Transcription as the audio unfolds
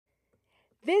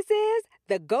This is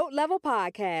the GOAT Level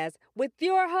Podcast with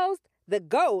your host, the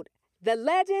GOAT, the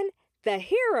legend, the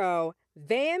hero,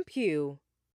 Van Pugh.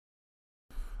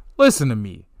 Listen to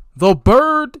me. The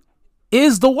bird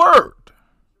is the word.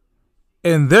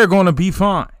 And they're going to be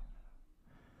fine.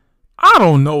 I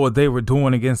don't know what they were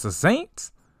doing against the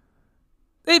Saints.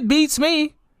 It beats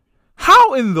me.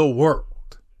 How in the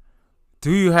world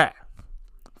do you have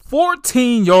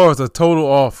 14 yards of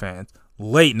total offense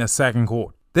late in the second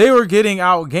quarter? They were getting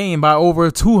outgained by over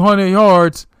 200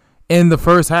 yards in the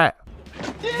first half.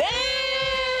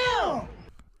 Damn!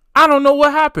 I don't know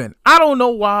what happened. I don't know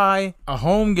why a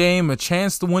home game, a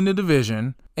chance to win the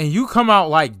division, and you come out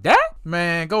like that?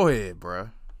 Man, go ahead,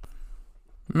 bruh.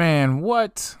 Man,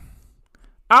 what?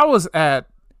 I was at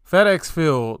FedEx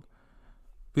Field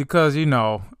because,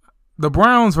 the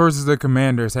Browns versus the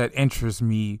Commanders had interested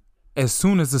me as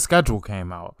soon as the schedule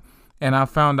came out. And I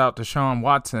found out Deshaun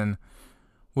Watson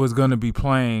was going to be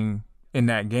playing in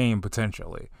that game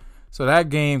potentially. So that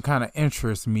game kind of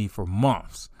interests me for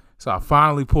months. So I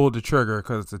finally pulled the trigger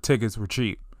because the tickets were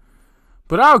cheap.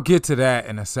 But I'll get to that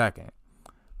in a second.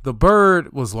 The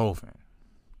bird was loafing.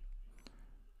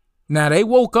 Now, they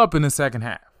woke up in the second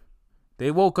half.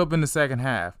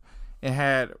 And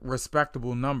had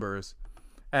respectable numbers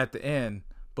at the end.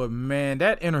 But, man,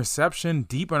 that interception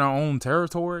deep in our own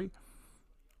territory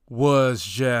was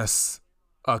just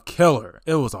a killer.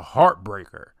 It was a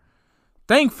heartbreaker.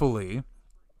 Thankfully,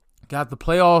 got the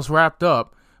playoffs wrapped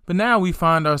up, but now we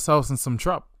find ourselves in some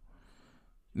trouble.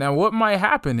 Now, what might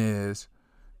happen is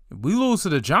if we lose to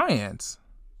the Giants,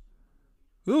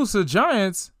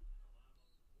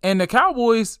 and the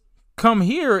Cowboys come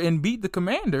here and beat the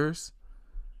Commanders.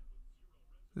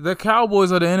 The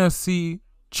Cowboys are the NFC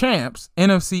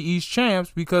East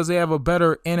champs, because they have a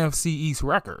better NFC East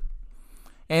record.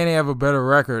 And they have a better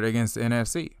record against the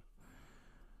NFC.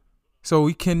 So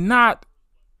we cannot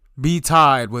be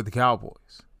tied with the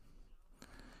Cowboys.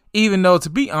 Even though, to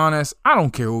be honest, I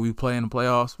don't care who we play in the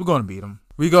playoffs. We're going to beat them.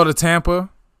 We go to Tampa.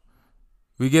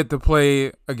 We get to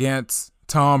play against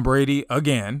Tom Brady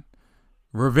again.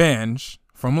 Revenge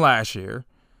from last year.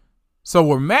 So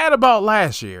we're mad about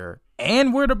last year,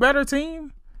 and we're the better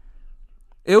team.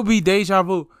 It'll be deja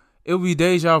vu.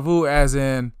 As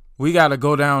in, we got to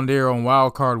go down there on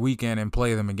wild card weekend and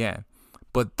play them again.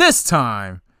 But this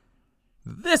time,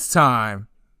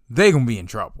 they're going to be in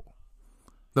trouble.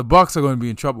 The Bucs are going to be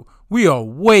in trouble. We are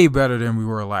way better than we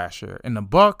were last year. And the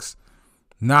Bucs,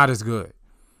 not as good.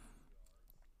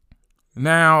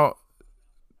 Now,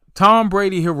 Tom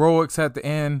Brady heroics at the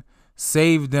end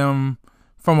saved them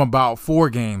from about 4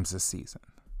 games this season.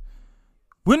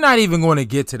 We're not even going to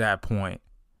get to that point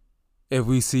if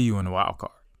we see you in the wild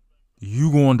card.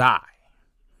 You gonna die.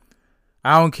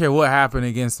 I don't care what happened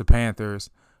against the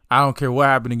Panthers. I don't care what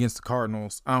happened against the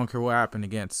Cardinals. I don't care what happened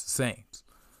against the Saints.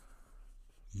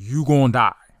 You gonna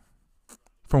die.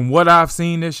 From what I've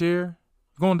seen this year,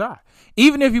 you're gonna die.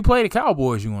 Even if you play the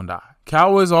Cowboys, you're gonna die.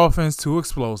 Cowboys offense too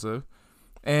explosive.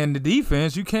 And the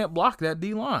defense, you can't block that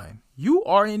D-line. You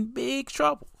are in big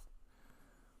trouble.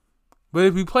 But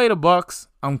if we play the Bucs,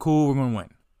 I'm cool. We're going to win.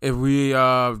 If we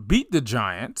beat the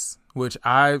Giants, which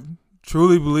I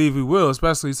truly believe we will,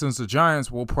 especially since the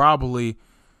Giants will probably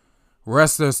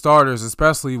rest their starters,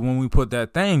 especially when we put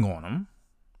that thing on them,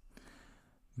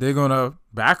 they're going to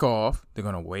back off. They're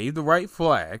going to wave the right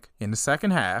flag in the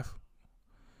second half.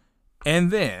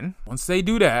 And then, once they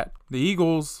do that, the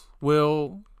Eagles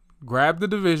will grab the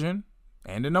division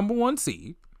and the number 1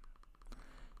 seed,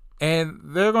 and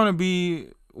they're going to be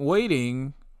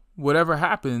waiting whatever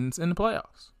happens in the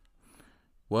playoffs.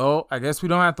 Well, I guess we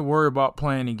don't have to worry about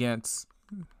playing against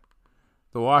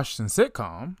the Washington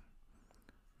sitcom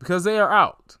because they are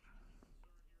out.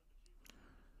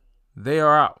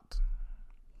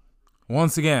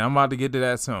 Once again, I'm about to get to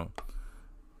that soon.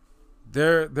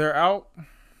 They're out.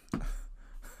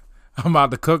 I'm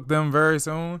about to cook them very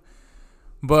soon.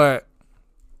 But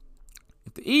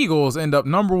if the Eagles end up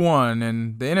number 1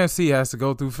 and the NFC has to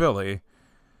go through Philly,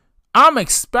 I'm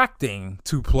expecting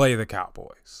to play the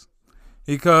Cowboys.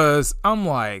 Because I'm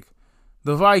like,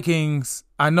 the Vikings,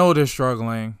 I know they're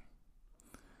struggling.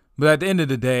 But at the end of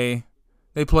the day,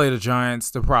 they play the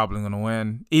Giants. They're probably going to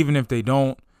win. Even if they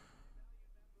don't,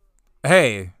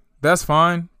 hey, that's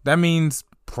fine. That means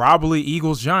probably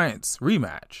Eagles-Giants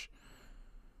rematch.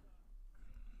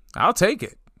 I'll take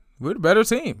it. We're the better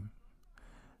team.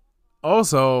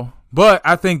 Also, but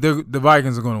I think the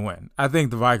Vikings are going to win. I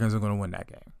think the Vikings are going to win that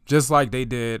game, just like they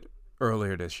did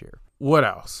earlier this year. What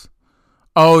else?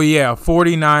 Oh, yeah,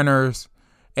 49ers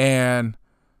and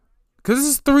because this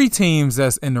is 3 teams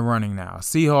that's in the running now,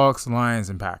 Seahawks, Lions,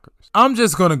 and Packers. I'm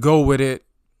just going to go with it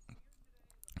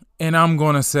And I'm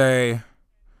going to say,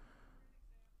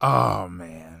 oh,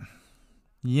 man,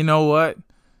 you know what?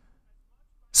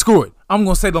 Screw it. I'm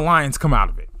going to say the Lions come out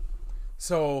of it.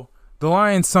 So the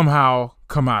Lions somehow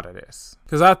come out of this.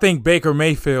 Because I think Baker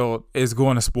Mayfield is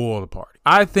going to spoil the party.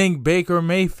 I think Baker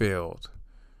Mayfield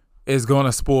is going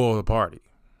to spoil the party.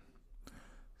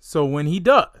 So when he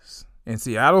does, and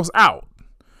Seattle's out,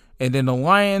 and then the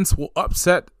Lions will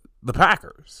upset the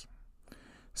Packers.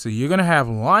 So you're going to have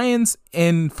Lions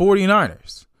and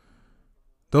 49ers.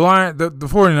 The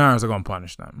 49ers are going to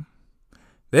punish them.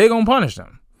 They're going to punish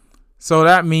them. So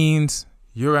that means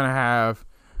you're going to have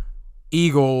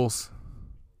Eagles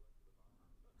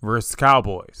versus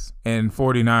Cowboys and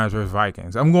 49ers versus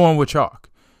Vikings. I'm going with chalk.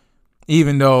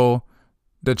 Even though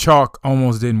the chalk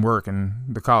almost didn't work in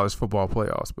the college football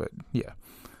playoffs. But yeah,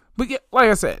 like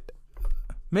I said,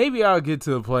 maybe I'll get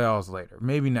to the playoffs later.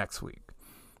 Maybe next week.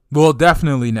 Well,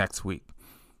 definitely next week.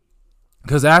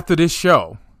 Because after this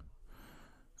show,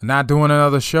 I'm not doing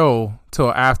another show till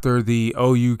after the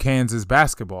OU Kansas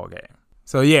basketball game.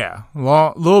 So yeah,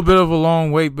 little bit of a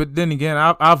long wait. But then again,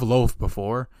 I've loafed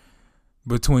before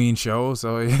between shows.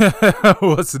 So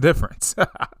what's the difference?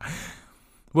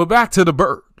 Well, back to the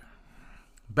bird.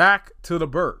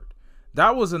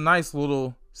 That was a nice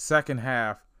little second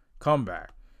half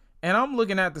comeback. And I'm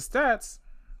looking at the stats.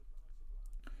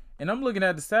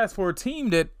 For a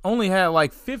team that only had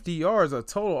like 50 yards of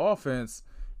total offense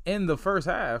in the first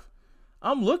half.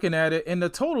 I'm looking at it, and the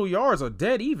total yards are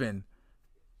dead even.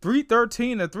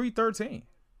 313 to 313.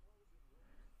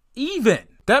 Even.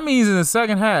 That means in the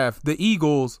second half, the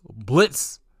Eagles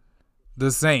blitz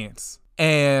the Saints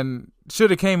and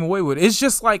should have came away with it. It's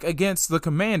just like against the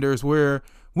Commanders where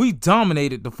we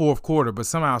dominated the fourth quarter, but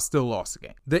somehow still lost the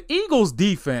game. The Eagles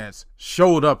defense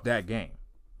showed up that game.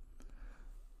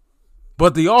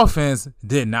 But the offense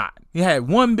did not. He had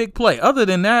one big play. Other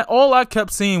than that, all I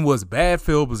kept seeing was bad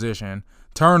field position,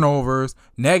 turnovers,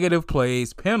 negative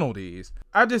plays, penalties.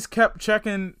 I just kept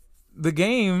checking the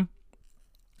game.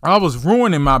 I was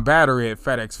ruining my battery at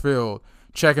FedEx Field,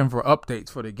 checking for updates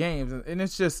for the games. And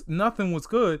it's just nothing was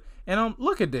good. And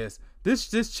look at this. This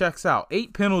just checks out.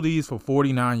 8 penalties for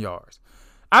 49 yards.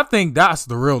 I think that's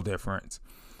the real difference.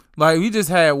 Like, we just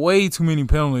had way too many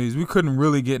penalties. We couldn't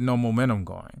really get no momentum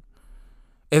going,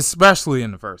 especially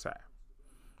in the first half.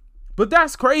 But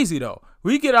that's crazy, though.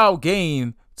 We get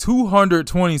outgained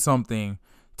 220-something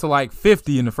to like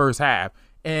 50 in the first half,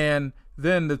 and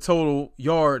then the total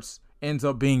yards ends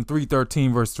up being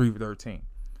 313 versus 313.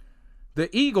 The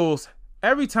Eagles,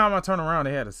 every time I turn around,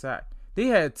 they had a sack. They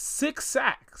had 6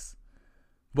 sacks,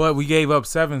 but we gave up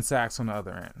 7 sacks on the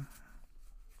other end.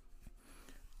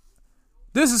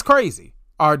 This is crazy.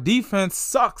 Our defense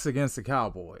sucks against the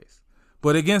Cowboys,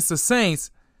 but against the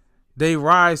Saints, they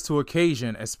rise to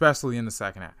occasion, especially in the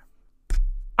second half.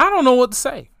 I don't know what to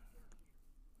say.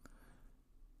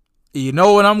 You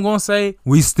know what I'm going to say?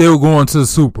 We still going to the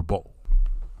Super Bowl.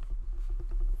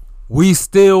 We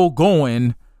still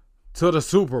going to the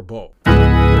Super Bowl.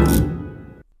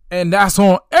 And that's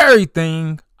on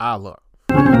everything I love.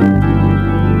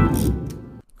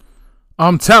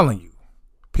 I'm telling you,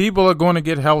 people are going to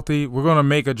get healthy. We're going to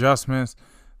make adjustments.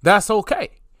 That's okay.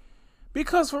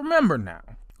 Because remember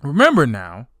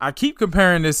now, I keep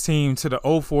comparing this team to the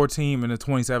 2004 team and the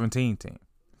 2017 team.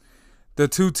 The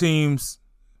two teams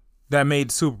that made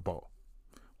the Super Bowl.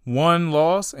 One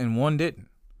lost and one didn't.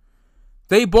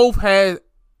 They both had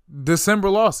December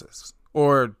losses,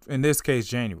 or in this case,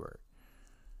 January.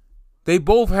 They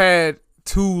both had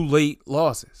 2 late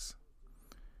losses.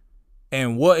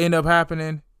 And what ended up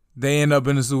happening? They end up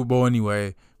in the Super Bowl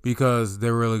anyway because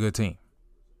they're a really good team.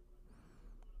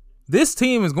 This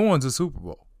team is going to the Super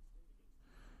Bowl.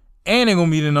 And they're going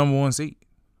to be the number 1 seed.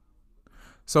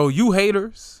 So you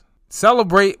haters,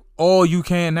 celebrate all you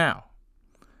can now.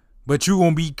 But you're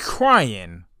going to be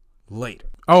crying later.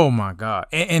 Oh my God.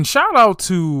 And shout out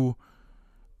to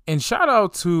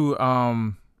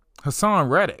Hassan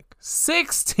Reddick.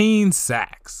 16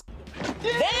 sacks.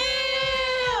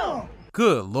 Damn!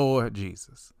 Good Lord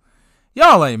Jesus.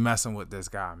 Y'all ain't messing with this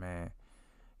guy, man.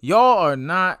 Y'all are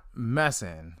not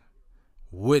messing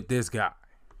with this guy.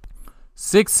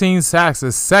 16 sacks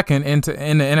is second in the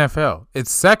NFL. It's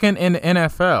second in the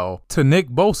NFL to Nick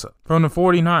Bosa from the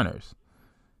 49ers.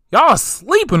 Y'all are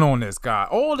sleeping on this guy.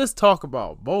 All this talk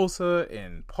about Bosa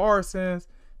and Parsons.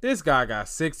 This guy got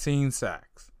 16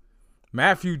 sacks.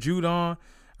 Matthew Judon.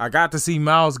 I got to see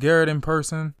Myles Garrett in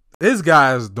person. This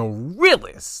guy is the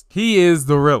realest. He is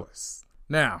the realest.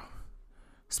 Now,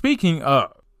 speaking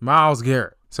of Myles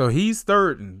Garrett. So he's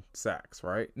third in sacks,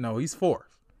 right? No, he's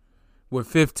fourth with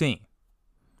 15.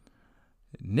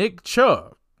 Nick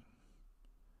Chubb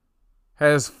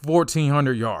has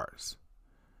 1,400 yards.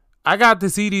 I got to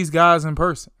see these guys in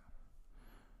person.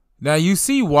 Now you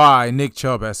see why Nick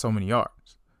Chubb has so many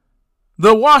yards.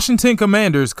 The Washington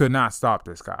Commanders could not stop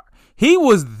this guy. He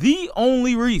was the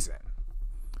only reason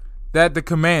that the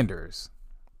Commanders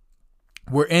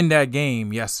were in that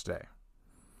game yesterday.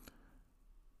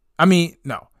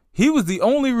 He was the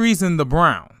only reason the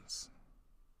Browns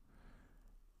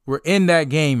were in that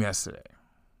game yesterday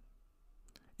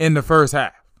in the first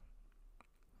half.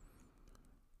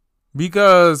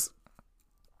 Because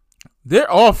their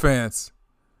offense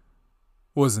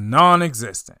was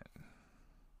non-existent,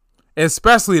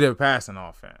 especially their passing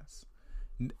offense.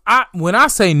 When I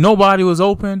say nobody was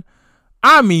open,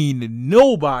 I mean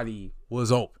nobody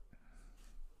was open.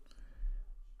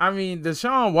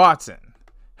 Deshaun Watson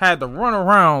had to run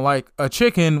around like a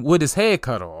chicken with his head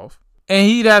cut off, and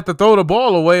he'd have to throw the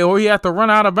ball away or he'd have to run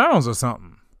out of bounds or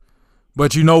something.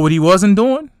 But you know what he wasn't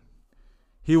doing?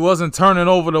 He wasn't turning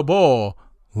over the ball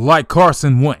like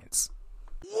Carson Wentz.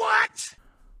 What?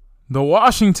 The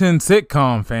Washington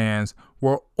sitcom fans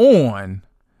were on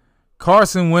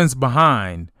Carson Wentz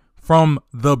behind from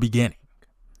the beginning.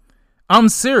 I'm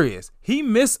serious. He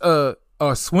missed a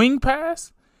swing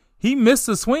pass. He missed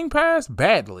a swing pass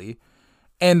badly,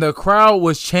 and the crowd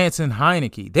was chanting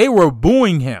Heineke. They were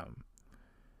booing him.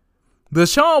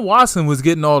 Deshaun Watson was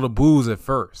getting all the boos at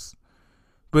first,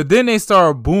 but then they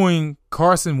started booing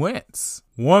Carson Wentz.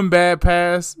 One bad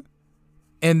pass,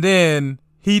 and then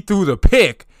he threw the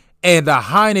pick, and the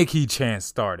Heineke chant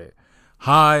started.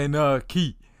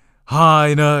 Heineke,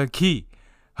 Heineke,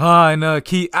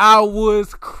 Heineke. I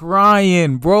was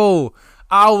crying, bro.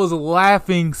 I was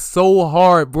laughing so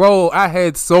hard, bro. I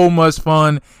had so much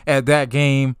fun at that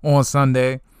game on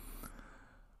Sunday.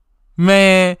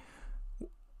 Man,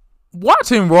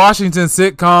 watching Washington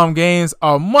sitcom games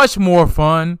are much more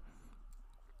fun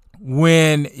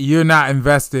when you're not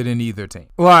invested in either team.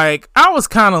 Like, I was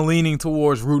kind of leaning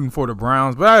towards rooting for the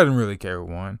Browns, but I didn't really care who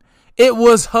won. It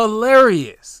was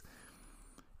hilarious.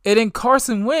 And then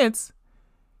Carson Wentz,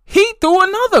 he threw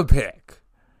another pick.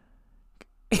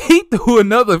 He threw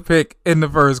another pick in the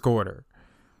first quarter.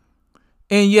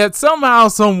 And yet somehow,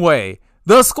 some way,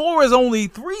 the score is only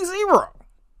 3-0.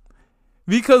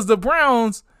 Because the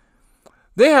Browns,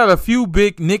 they had a few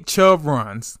big Nick Chubb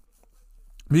runs.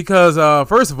 Because,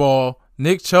 first of all,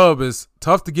 Nick Chubb is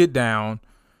tough to get down.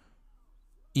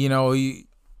 You know, he's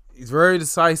very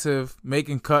decisive,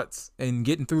 making cuts and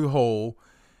getting through the hole.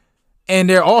 And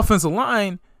their offensive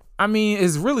line,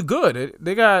 is really good.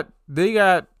 They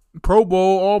got Pro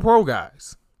Bowl, All-Pro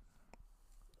guys.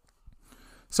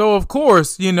 So, of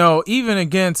course, even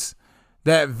against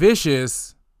that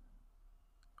vicious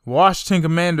Washington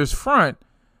Commanders front,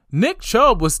 Nick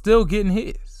Chubb was still getting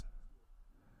his.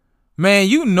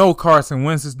 Man, Carson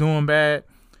Wentz is doing bad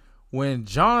when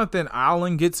Jonathan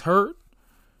Allen gets hurt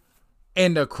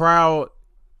and the crowd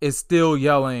is still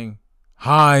yelling,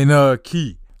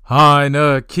 Heineke,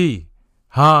 Heineke,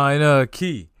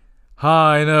 Heineke,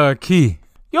 Heineke.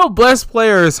 Your best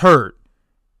player is hurt,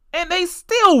 and they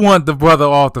still want the brother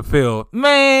off the field.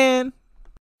 Man.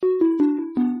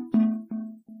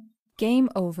 Game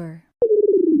over.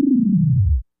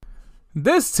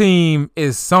 This team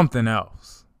is something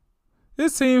else.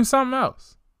 This team's something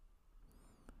else.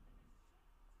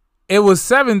 It was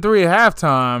 7-3 at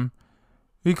halftime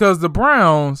because the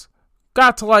Browns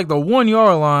got to like the 1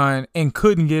 yard line and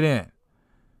couldn't get in.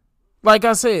 Like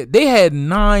I said, they had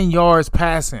 9 yards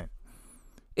passing.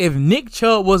 If Nick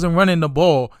Chubb wasn't running the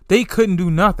ball, they couldn't do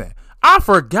nothing. I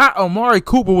forgot Amari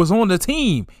Cooper was on the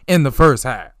team in the first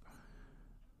half.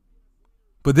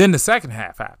 But then the second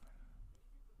half happened.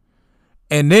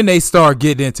 And then they start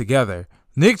getting it together.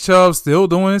 Nick Chubb still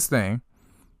doing his thing.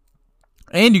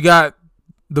 And you got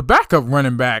the backup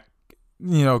running back,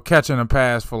 catching a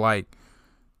pass for like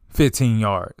 15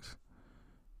 yards.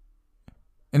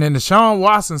 And then Deshaun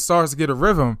Watson starts to get a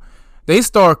rhythm. They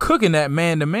start cooking that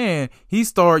man-to-man. He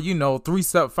started,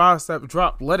 3-step, 5-step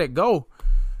drop, let it go.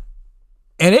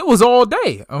 And it was all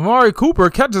day. Amari Cooper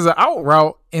catches an out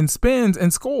route and spins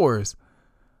and scores.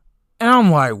 And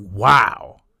I'm like,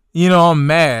 wow. I'm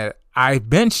mad. I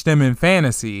benched him in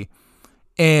fantasy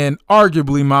in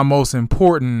arguably my most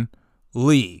important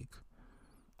league,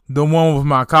 the one with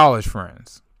my college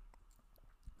friends.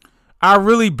 I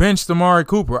really benched Amari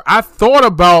Cooper. I thought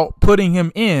about putting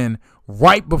him in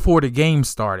right before the game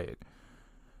started,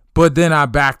 but then I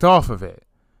backed off of it.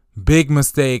 Big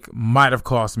mistake, might have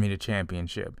cost me the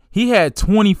championship. He had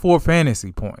 24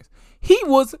 fantasy points. He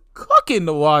was cooking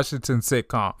the Washington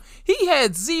sitcom. He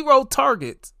had 0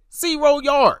 targets, 0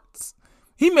 yards.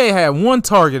 He may have 1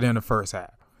 target in the first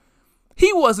half.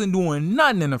 He wasn't doing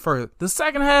nothing in the first. The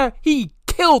second half, he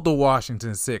killed the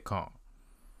Washington sitcom.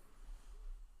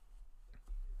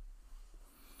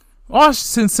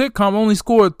 Washington sitcom only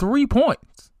scored 3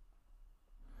 points.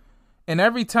 And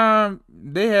every time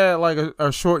they had like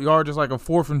a short yard, just like a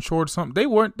 4th and short or something, they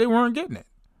weren't getting it.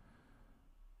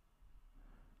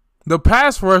 The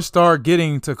pass rush started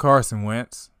getting to Carson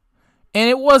Wentz. And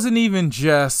it wasn't even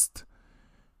just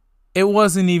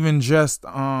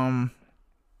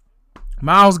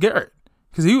Myles Garrett,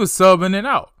 because he was subbing it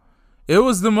out. It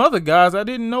was them other guys I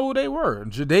didn't know who they were.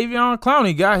 Jadeveon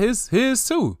Clowney got his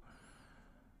too.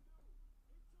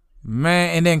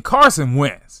 Man, and then Carson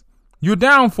Wentz. You're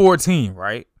down 14,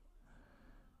 right?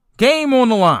 Game on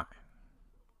the line.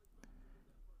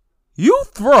 You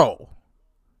throw.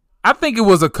 I think it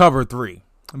was a cover 3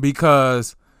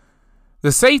 because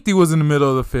the safety was in the middle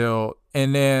of the field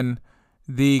and then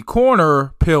the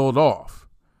corner peeled off.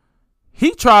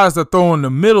 He tries to throw in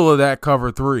the middle of that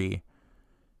cover 3.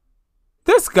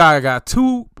 This guy got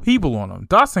 2 people on him.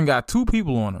 Dotson got 2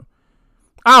 people on him.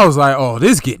 I was like, oh,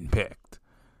 this getting picked.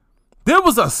 There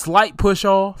was a slight push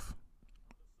off,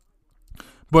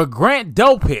 but Grant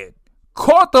Delpit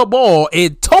caught the ball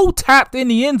and toe tapped in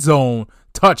the end zone,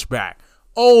 touchback.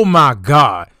 Oh my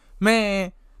God,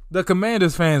 man, the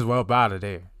Commanders fans were up out of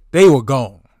there. They were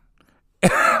gone.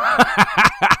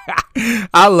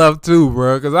 I love too,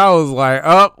 bro, because I was like,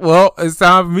 oh, well, it's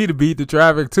time for me to beat the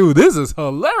traffic too. This is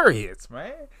hilarious,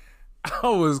 man. I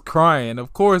was crying.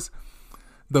 Of course,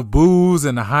 the boos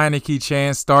and the Heineke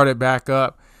chant started back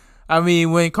up. I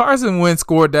mean, when Carson Wentz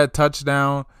scored that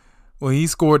touchdown, when he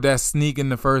scored that sneak in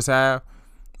the first half,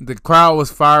 the crowd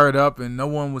was fired up and no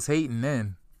one was hating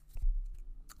then.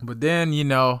 But then, you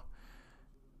know,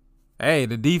 hey,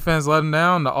 the defense let them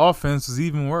down. The offense was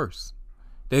even worse.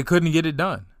 They couldn't get it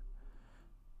done.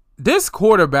 This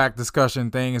quarterback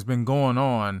discussion thing has been going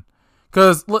on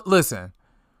because, listen,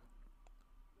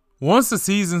 once the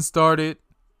season started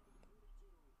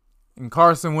and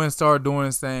Carson Wentz started doing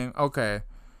his thing, okay,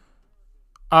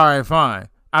 all right, fine.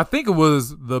 I think it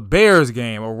was the Bears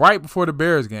game or right before the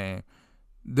Bears game,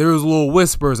 there was little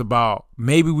whispers about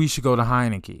maybe we should go to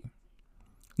Heineke.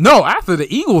 No, after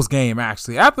the Eagles game,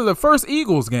 actually. After the first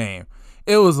Eagles game,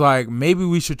 it was like maybe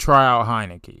we should try out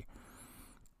Heineke.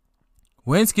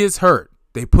 Wentz gets hurt.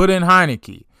 They put in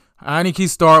Heineke. Heineke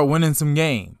start winning some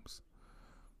games.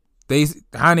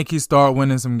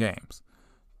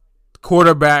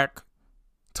 Quarterback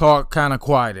talk kind of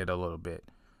quieted a little bit.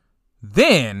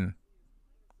 Then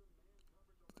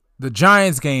the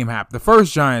Giants game happened. The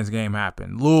first Giants game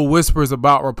happened. Little whispers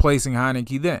about replacing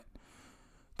Heineke then.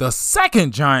 The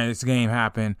second Giants game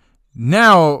happened.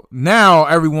 Now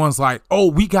everyone's like, oh,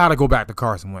 we got to go back to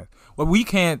Carson Wentz. Well, we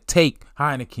can't take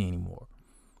Heineke anymore.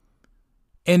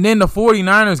 And then the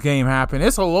 49ers game happened.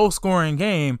 It's a low-scoring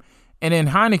game. And then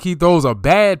Heineke throws a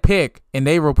bad pick, and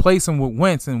they replace him with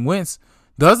Wentz. And Wentz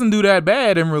doesn't do that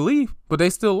bad in relief, but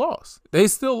they still lost.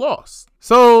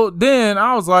 So then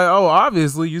I was like, oh,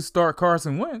 obviously you start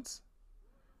Carson Wentz.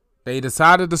 They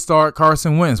decided to start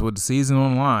Carson Wentz with the season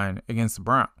on the line against the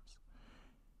Browns.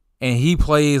 And he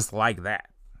plays like that.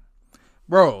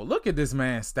 Bro, look at this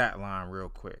man's stat line real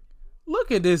quick.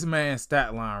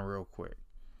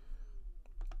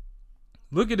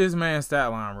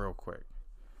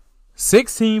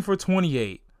 16 for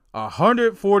 28,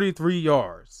 143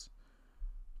 yards,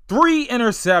 3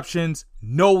 interceptions,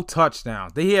 no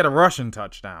touchdowns. He had a rushing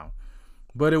touchdown,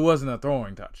 but it wasn't a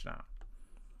throwing touchdown.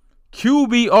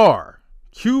 QBR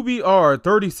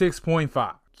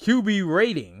 36.5. QB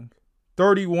rating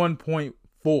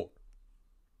 31.4.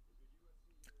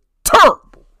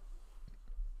 Terrible.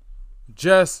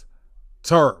 Just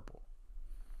terrible.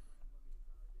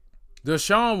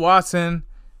 Deshaun Watson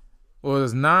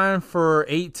was 9 for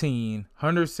 18,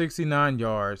 169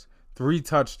 yards, 3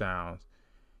 touchdowns.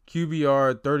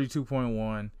 QBR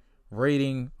 32.1,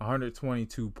 rating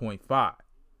 122.5.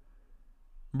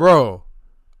 Bro,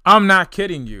 I'm not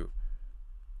kidding you.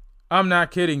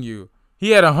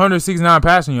 He had 169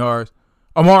 passing yards.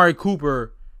 Amari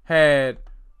Cooper had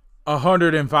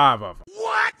 105 of them.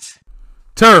 What?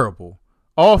 Terrible.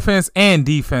 Offense and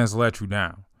defense let you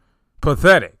down.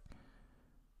 Pathetic.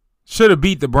 Should have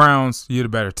beat the Browns. You're the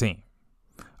better team.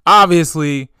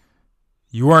 Obviously,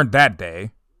 you weren't that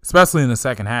day, especially in the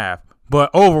second half. But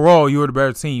overall, you were the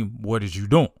better team. What did you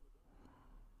do?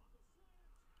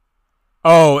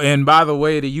 Oh, and by the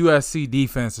way, the USC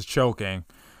defense is choking.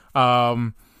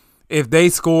 If they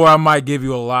score, I might give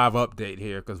you a live update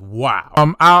here because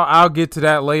wow. I'll get to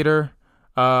that later.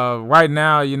 Right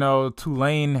now,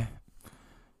 Tulane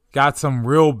got some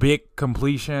real big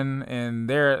completion, and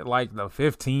they're at like the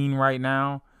 15 right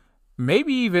now.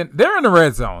 Maybe even they're in the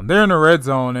red zone. They're in the red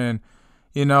zone, and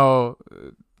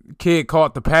kid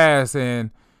caught the pass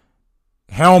and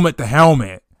helmet to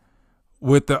helmet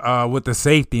with the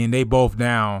safety, and they both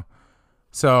down.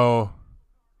 So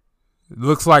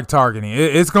looks like targeting.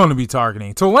 It's going to be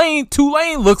targeting. Tulane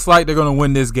looks like they're going to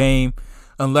win this game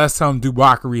unless some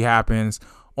debauchery happens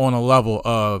on a level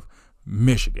of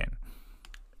Michigan.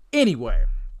 Anyway,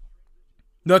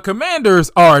 the Commanders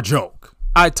are a joke.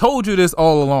 I told you this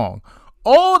all along.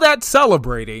 All that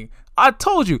celebrating, I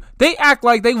told you, they act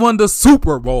like they won the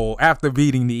Super Bowl after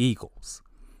beating the Eagles.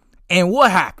 And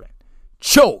what happened?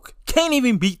 Choke. Can't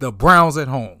even beat the Browns at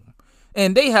home.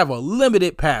 And they have a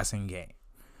limited passing game.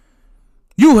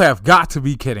 You have got to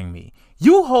be kidding me.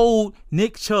 You hold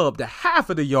Nick Chubb to half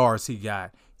of the yards he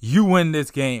got. You win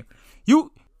this game. It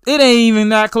ain't even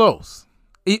that close.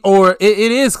 It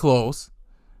is close.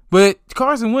 But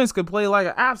Carson Wentz could play like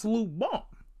an absolute bomb.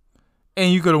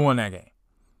 And you could have won that game.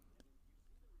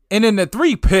 And then the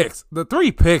three picks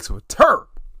were terrible.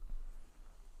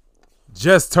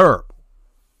 Just terrible.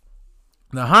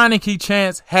 The Heineke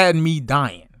chance had me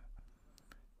dying.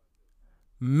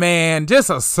 Man, just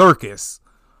a circus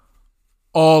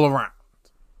all around.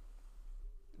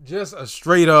 Just a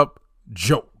straight up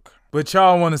joke. But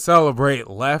y'all want to celebrate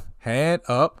left hand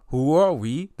up. Who are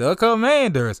we? The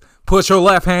Commanders. Put your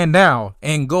left hand down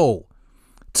and go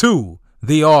to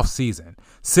the off season.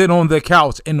 Sit on the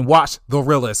couch and watch the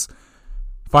realists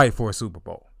fight for a Super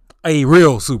Bowl. A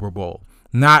real Super Bowl.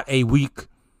 Not a week,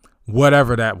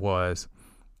 whatever that was.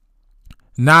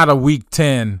 Not a week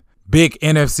 10 big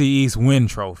NFC East win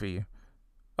trophy.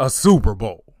 A Super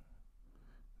Bowl.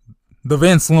 The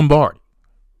Vince Lombardi.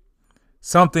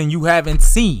 Something you haven't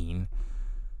seen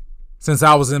since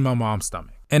I was in my mom's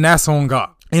stomach. And that's on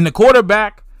God. And the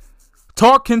quarterback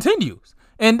talk continues.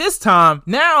 And this time,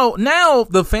 now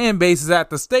the fan base is at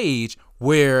the stage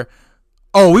where,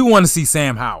 we want to see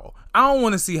Sam Howell. I don't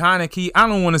want to see Heineke. I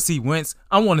don't want to see Wentz.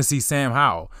 I want to see Sam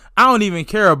Howell. I don't even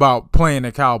care about playing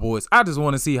the Cowboys. I just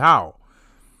want to see Howell.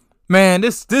 Man,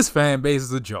 this fan base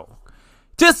is a joke.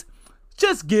 Just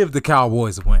give the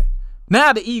Cowboys a win.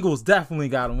 Now the Eagles definitely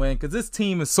got to win because this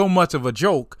team is so much of a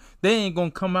joke. They ain't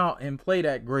going to come out and play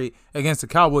that great against the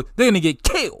Cowboys. They're going to get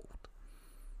killed.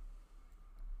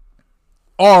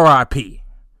 R.I.P.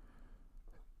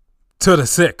 to the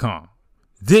sitcom.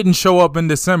 Didn't show up in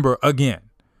December again.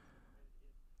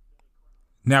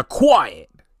 Now quiet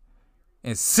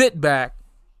and sit back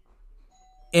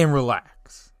and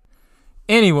relax.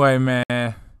 Anyway,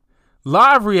 man,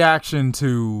 live reaction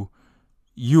to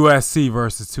USC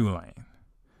versus Tulane.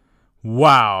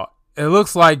 Wow. It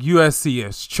looks like USC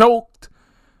is choked.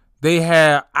 They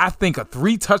had, I think, a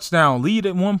 3-touchdown lead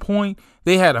at one point.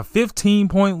 They had a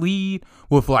 15-point lead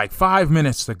with like 5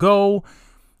 minutes to go.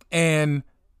 And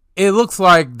it looks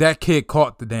like that kid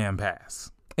caught the damn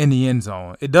pass in the end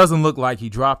zone. It doesn't look like he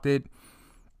dropped it.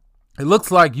 It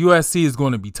looks like USC is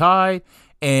going to be tied.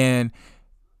 And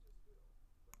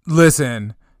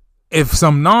listen, if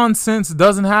some nonsense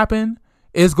doesn't happen,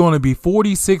 it's going to be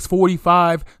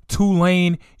 46-45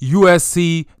 Tulane.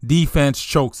 USC defense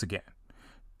chokes again.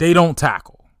 They don't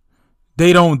tackle.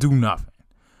 They don't do nothing.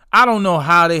 I don't know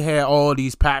how they had all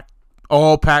these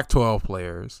all Pac-12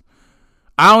 players.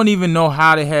 I don't even know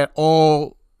how they had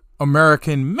all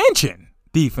American mention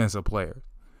defensive players.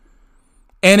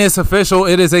 And it's official.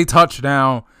 It is a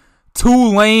touchdown.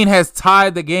 Tulane has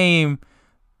tied the game.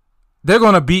 They're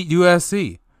going to beat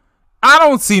USC. I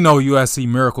don't see no USC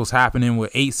miracles happening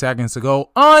with 8 seconds to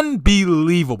go.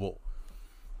 Unbelievable.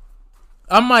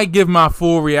 I might give my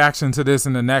full reaction to this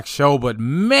in the next show, but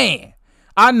man,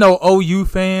 I know OU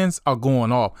fans are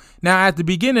going off. Now, at the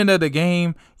beginning of the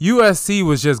game, USC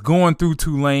was just going through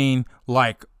Tulane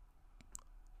like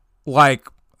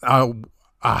a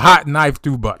hot knife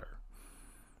through butter.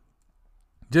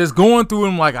 Just going through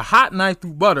them like a hot knife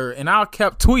through butter, and I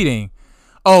kept tweeting,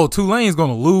 Tulane's going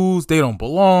to lose. They don't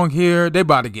belong here. They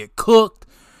about to get cooked.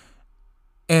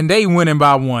 And they winning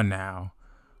by 1 now.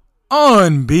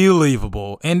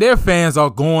 Unbelievable. And their fans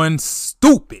are going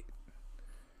stupid.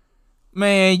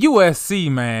 Man,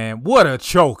 USC, man. What a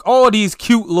choke. All these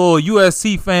cute little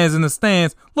USC fans in the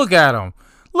stands. Look at them.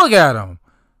 Look at them.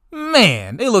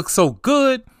 Man, they look so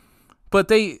good. But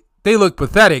they look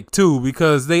pathetic, too,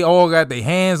 because they all got their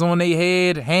hands on their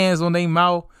head, hands on their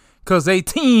mouth, because they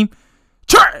team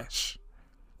trash,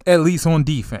 at least on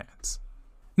defense.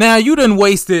 Now, you done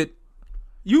wasted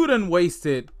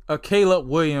a Caleb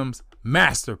Williams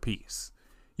masterpiece.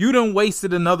 You done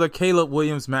wasted another Caleb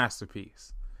Williams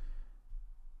masterpiece.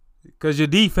 Because your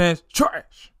defense,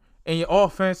 trash. and your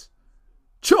offense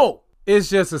choke. It's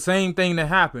just the same thing that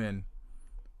happened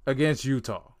against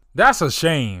Utah. That's a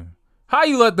shame. How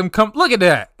you let them come? Look at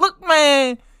that. Look,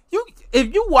 man.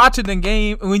 If you watching the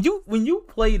game, when you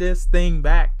play this thing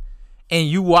back and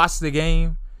you watch the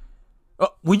game,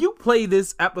 when you play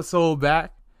this episode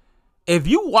back, if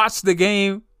you watch the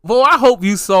game, well, I hope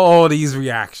you saw all these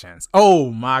reactions.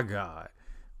 Oh my God.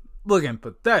 Looking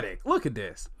pathetic. Look at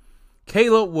this.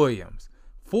 Caleb Williams,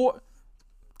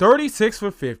 36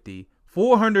 for 50,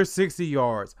 460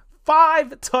 yards,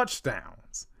 5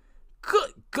 touchdowns.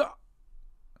 Good God.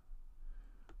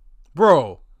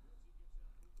 Bro,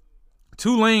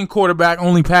 Tulane quarterback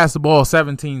only passed the ball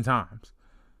 17 times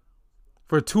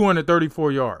for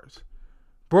 234 yards.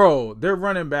 Bro, their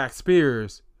running back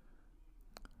Spears,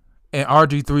 and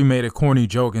RG3 made a corny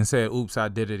joke and said, oops, I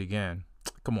did it again.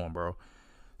 Come on, bro.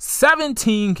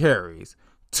 17 carries,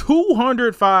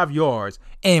 205 yards,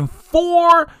 and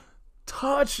 4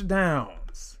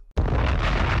 touchdowns.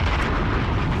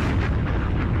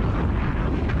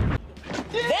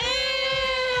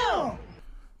 Damn!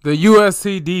 The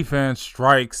USC defense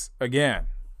strikes again.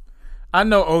 I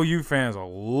know OU fans are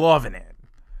loving it.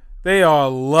 They are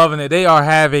loving it. They are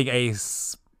having a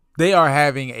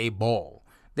ball.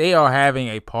 They are having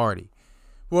a party.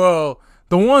 Well,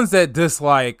 the ones that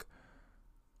dislike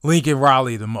Lincoln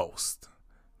Riley the most.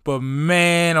 But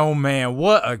man, oh man,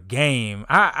 what a game.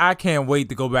 I can't wait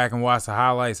to go back and watch the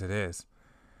highlights of this.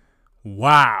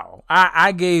 Wow.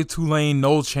 I gave Tulane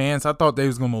no chance. I thought they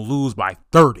was going to lose by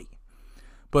 30.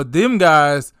 But them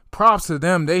guys, props to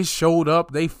them. They showed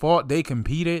up. They fought. They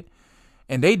competed.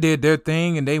 And they did their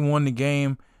thing, and they won the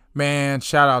game. Man,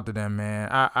 shout out to them, man.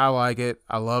 I like it.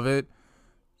 I love it.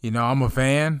 You know, I'm a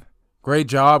fan. Great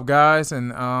job, guys.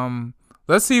 And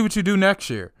let's see what you do next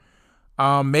year.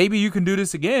 Maybe you can do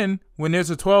this again when there's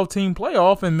a 12-team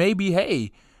playoff, and maybe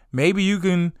you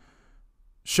can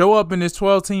show up in this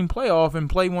 12-team playoff and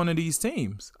play one of these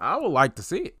teams. I would like to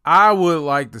see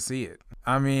it.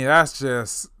 I mean, that's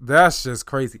just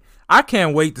crazy. I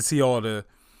can't wait to see all the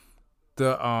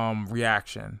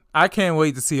reaction. I can't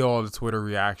wait to see all the Twitter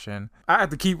reaction. I have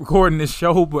to keep recording this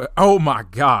show, but oh my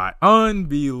God,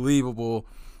 unbelievable.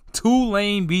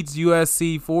 Tulane beats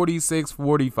USC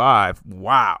 46-45.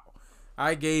 Wow.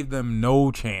 I gave them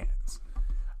no chance.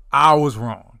 I was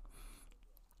wrong.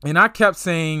 And I kept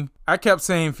saying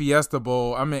Fiesta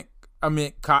Bowl. I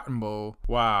meant Cotton Bowl.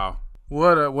 Wow.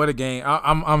 What a game.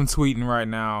 I'm tweeting right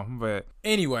now. But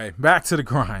anyway, back to the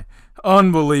grind.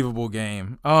 Unbelievable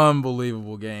game.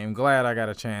 Glad I got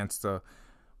a chance to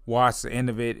watch the end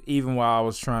of it, even while I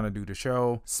was trying to do the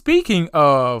show. Speaking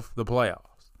of the playoffs.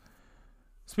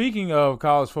 Speaking of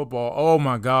college football, oh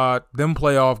my God, them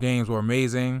playoff games were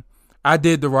amazing. I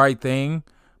did the right thing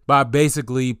by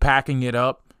basically packing it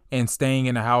up and staying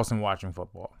in the house and watching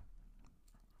football.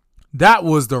 That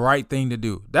was the right thing to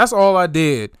do. That's all I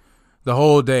did the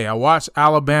whole day. I watched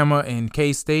Alabama and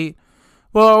K-State.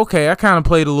 Well, okay, I kind of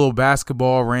played a little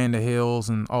basketball, ran the hills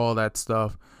and all that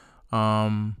stuff.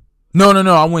 No,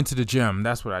 I went to the gym.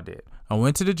 That's what I did. I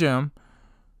went to the gym,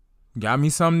 got me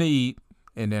something to eat,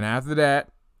 and then after that,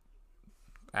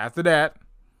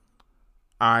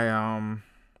 I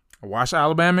watched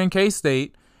Alabama and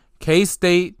K-State.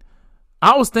 K-State,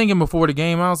 I was thinking before the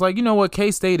game, I was like, you know what?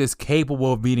 K-State is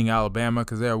capable of beating Alabama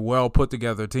because they're a well put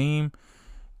together team,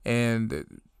 and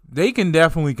they can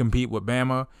definitely compete with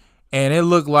Bama. And it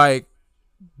looked like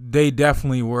they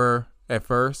definitely were at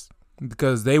first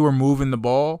because they were moving the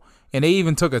ball, and they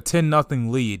even took a 10-0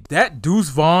 lead. That Deuce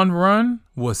Vaughn run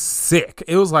was sick.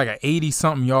 It was like an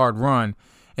 80-something yard run,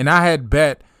 and I had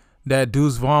bet that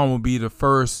Deuce Vaughn would be the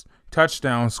first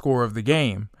touchdown scorer of the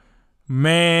game.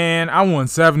 Man, I won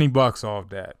 $70 off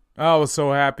that. I was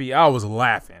so happy. I was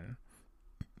laughing.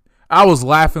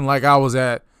 Like I was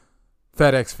at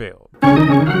FedEx Field.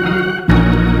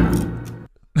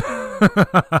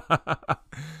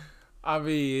 I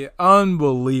mean,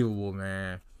 unbelievable,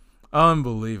 man.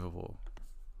 Unbelievable.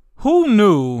 Who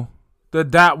knew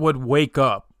that would wake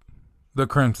up the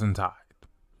Crimson Tide?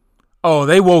 Oh,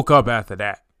 they woke up after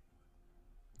that.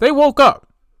 They woke up.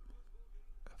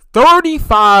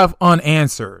 35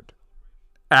 unanswered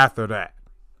after that.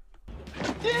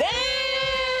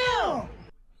 Damn!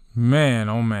 Man,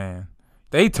 oh man.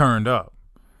 They turned up.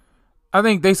 I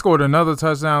think they scored another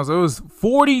touchdown. So it was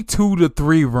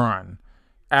 42-3 run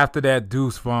after that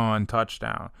Deuce Vaughn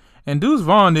touchdown. And Deuce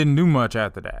Vaughn didn't do much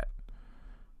after that.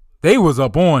 They was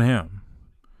up on him.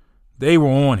 They were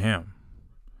on him.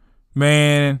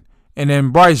 Man, and then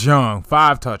Bryce Young,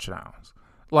 5 touchdowns.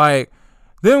 Like,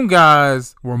 them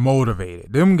guys were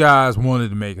motivated. Them guys wanted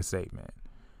to make a statement.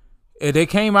 They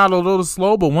came out a little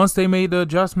slow, but once they made the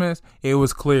adjustments, it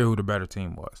was clear who the better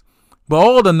team was. But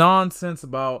all the nonsense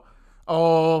about,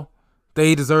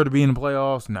 they deserve to be in the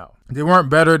playoffs, no. They weren't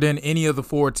better than any of the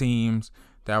 4 teams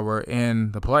that were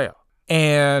in the playoffs.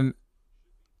 And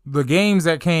the games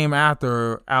that came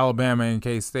after Alabama and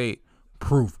K-State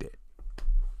proved it.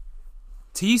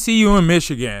 TCU and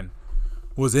Michigan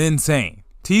was insane.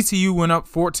 TCU went up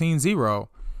 14-0.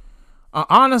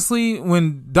 Honestly,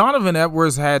 when Donovan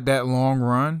Edwards had that long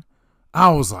run, I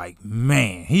was like,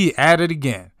 man, he added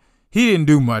again. He didn't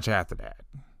do much after that.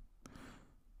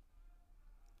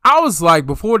 I was like,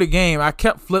 before the game, I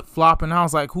kept flip-flopping. I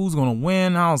was like, who's going to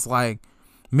win? I was like,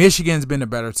 Michigan's been a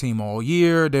better team all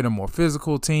year. They're the more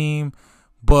physical team,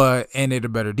 and they're the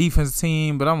better defense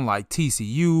team. But I'm like,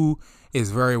 TCU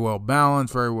is very well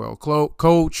balanced, very well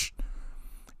coached.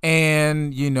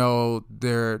 And,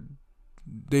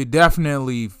 they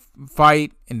definitely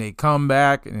fight and they come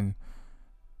back and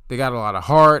they got a lot of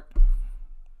heart.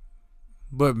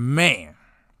 But, man,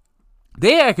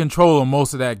 they had control of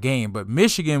most of that game, but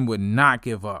Michigan would not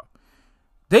give up.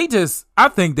 I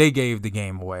think they gave the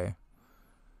game away.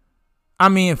 I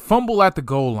mean, fumble at the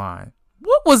goal line.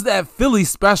 What was that Philly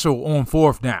special on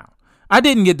 4th down? I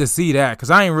didn't get to see that because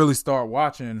I didn't really start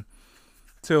watching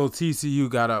till TCU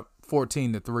got up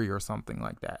 14-3 or something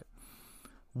like that.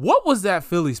 What was that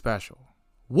Philly special?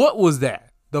 What was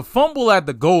that? The fumble at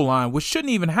the goal line, which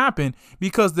shouldn't even happen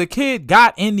because the kid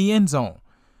got in the end zone.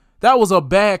 That was a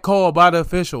bad call by the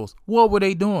officials. What were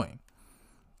they doing?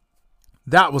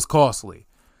 That was costly.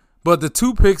 But the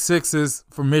 2 pick sixes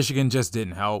for Michigan just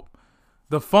didn't help.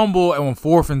 The fumble on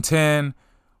 4th and 10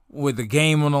 with the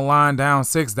game on the line down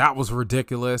 6, that was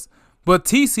ridiculous. But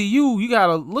TCU, you got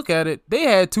to look at it. They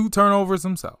had 2 turnovers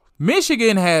themselves.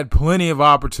 Michigan had plenty of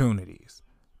opportunities,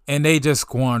 and they just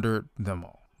squandered them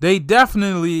all. They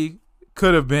definitely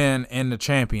could have been in the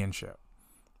championship,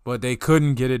 but they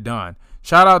couldn't get it done.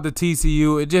 Shout out to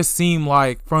TCU. It just seemed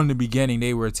like from the beginning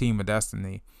they were a team of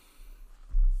destiny.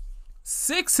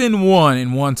 6-1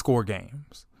 in 1-score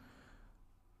games.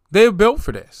 They're built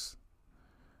for this.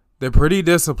 They're pretty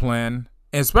disciplined,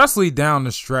 especially down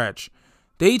the stretch.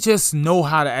 They just know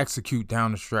how to execute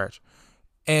down the stretch.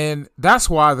 And that's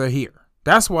why they're here.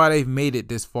 That's why they've made it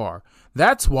this far.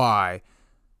 That's why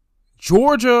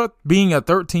Georgia being a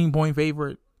 13-point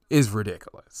favorite is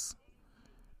ridiculous.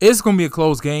 It's going to be a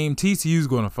close game. TCU's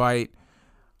going to fight.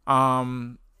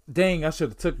 Dang, I should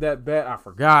have took that bet. I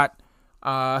forgot.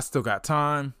 I still got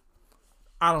time.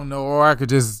 I don't know. Or I could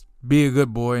just be a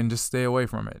good boy and just stay away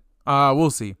from it.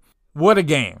 We'll see. What a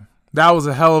game. That was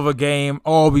a hell of a game,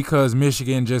 all because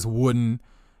Michigan just wouldn't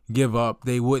give up.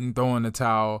 They wouldn't throw in the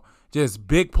towel. Just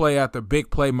big play after big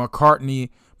play. McCarthy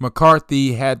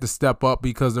had to step up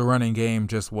because the running game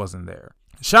just wasn't there.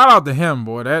 Shout out to him,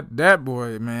 boy. That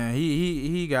boy, man,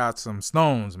 he got some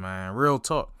stones, man. Real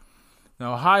talk.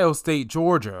 Now, Ohio State,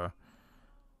 Georgia,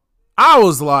 I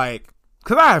was like,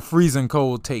 because I have freezing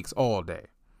cold takes all day.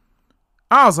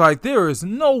 I was like, there is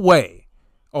no way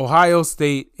Ohio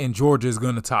State and Georgia is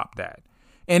going to top that.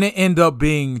 And it ended up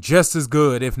being just as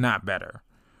good, if not better.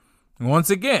 Once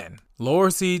again, lower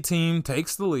seed team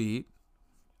takes the lead.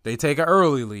 They take an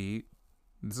early lead.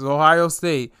 This is Ohio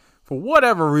State. For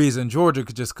whatever reason, Georgia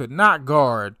just could not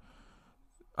guard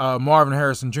Marvin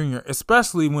Harrison Jr.,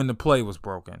 especially when the play was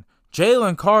broken.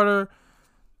 Jalen Carter,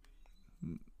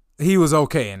 he was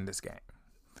okay in this game.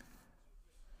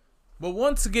 But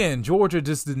once again, Georgia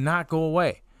just did not go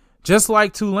away. Just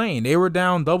like Tulane, they were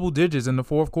down double digits in the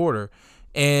 4th quarter.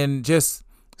 And just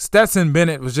Stetson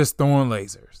Bennett was just throwing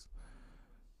lasers.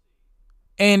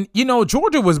 And,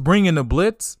 Georgia was bringing the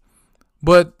blitz,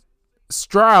 but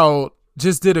Stroud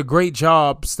just did a great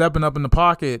job stepping up in the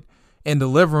pocket and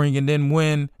delivering. And then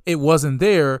when it wasn't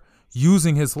there,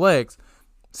 using his legs.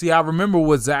 See, I remember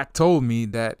what Zach told me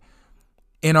that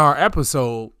in our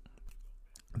episode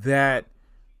that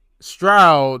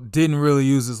Stroud didn't really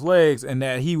use his legs and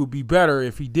that he would be better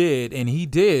if he did. And he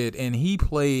did. And he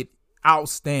played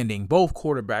outstanding. Both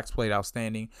quarterbacks played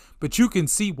outstanding. But you can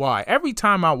see why. Every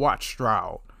time I watch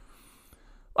Stroud,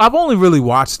 I've only really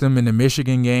watched him in the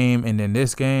Michigan game and in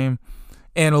this game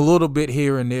and a little bit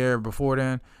here and there before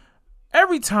then.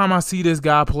 Every time I see this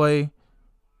guy play,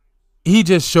 he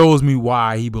just shows me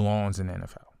why he belongs in the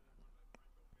NFL.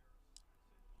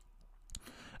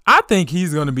 I think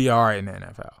he's going to be all right in the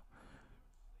NFL.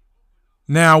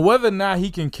 Now, whether or not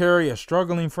he can carry a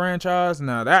struggling franchise,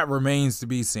 now that remains to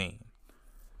be seen.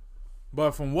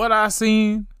 But from what I've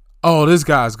seen, this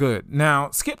guy's good.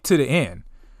 Now, skip to the end.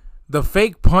 The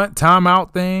fake punt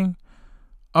timeout thing,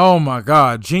 oh my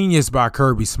God, genius by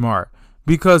Kirby Smart.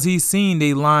 because he's seen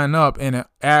they line up in an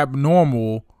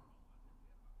abnormal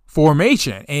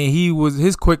formation, and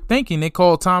his quick thinking. They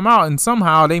called timeout, and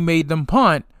somehow they made them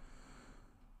punt,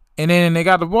 and then they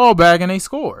got the ball back and they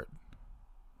scored.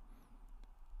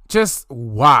 Just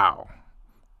wow.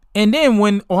 And then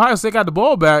when Ohio State got the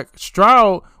ball back,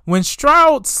 when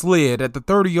Stroud slid at the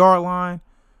 30-yard line,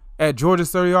 at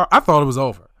Georgia's 30-yard, I thought it was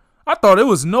over. I thought it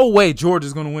was no way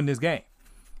Georgia's going to win this game.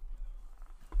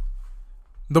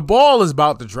 The ball is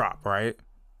about to drop, right?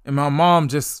 And my mom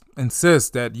just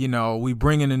insists that, we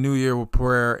bring in the new year with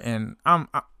prayer, and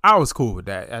I was cool with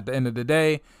that at the end of the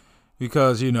day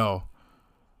because,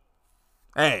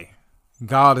 hey,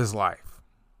 God is life.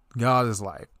 God is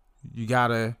life. You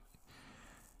gotta,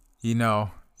 you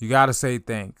gotta say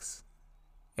thanks,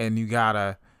 and you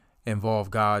gotta involve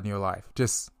God in your life.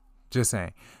 Just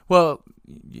saying. Well,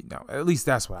 at least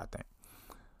that's what I think.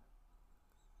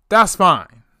 That's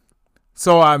fine.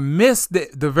 So I missed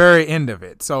the very end of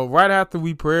it. So right after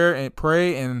we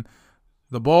pray and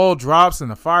the ball drops and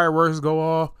the fireworks go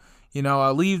off, I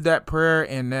leave that prayer,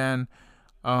 and then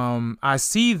I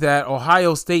see that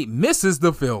Ohio State misses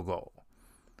the field goal.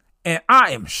 And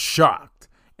I am shocked.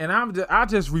 And I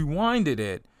just rewinded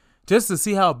it just to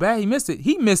see how bad he missed it.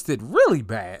 He missed it really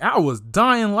bad. I was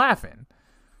dying laughing.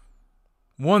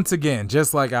 Once again,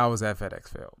 just like I was at FedEx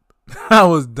Field. I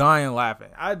was dying laughing.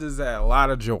 I just had a lot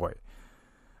of joy.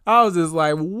 I was just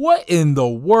like, what in the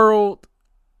world?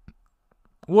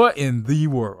 What in the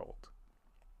world?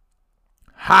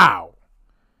 How?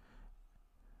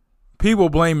 People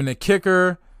blaming the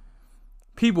kicker.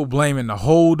 People blaming the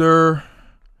holder.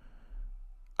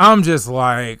 I'm just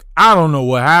like, I don't know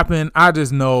what happened. I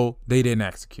just know they didn't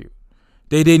execute.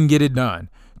 They didn't get it done.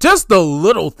 Just the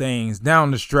little things down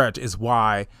the stretch is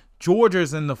why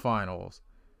Georgia's in the finals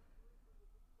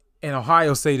and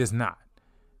Ohio State is not.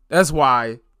 That's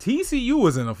why TCU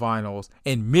is in the finals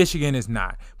and Michigan is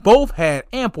not. Both had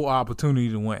ample opportunity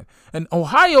to win. An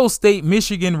Ohio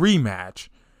State-Michigan rematch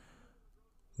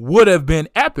would have been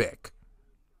epic,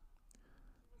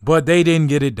 but they didn't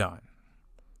get it done.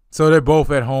 So they're both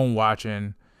at home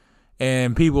watching,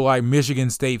 and people like Michigan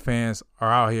State fans are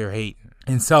out here hating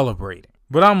and celebrating.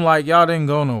 But I'm like, y'all didn't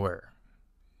go nowhere.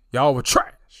 Y'all were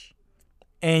trash.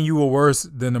 And you were worse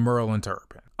than the Maryland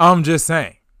Terrapins. I'm just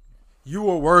saying. You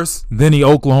were worse than the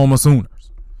Oklahoma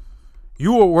Sooners.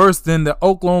 You were worse than the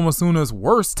Oklahoma Sooners'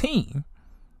 worst team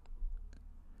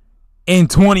in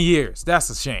 20 years. That's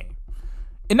a shame.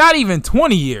 And not even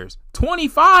 20 years,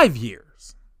 25 years.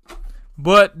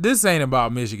 But this ain't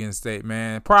about Michigan State,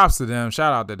 man. Props to them.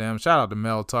 Shout out to them. Shout out to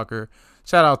Mel Tucker.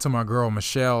 Shout out to my girl,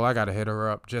 Michelle. I got to hit her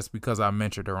up just because I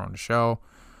mentioned her on the show.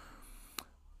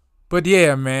 But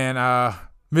yeah, man,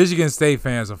 Michigan State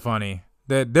fans are funny.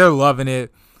 They're loving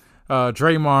it.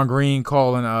 Draymond Green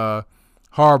calling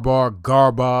Harbaugh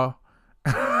Garba.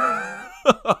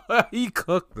 He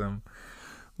cooked them.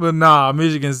 But nah,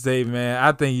 Michigan State, man,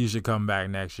 I think you should come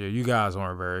back next year. You guys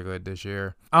weren't very good this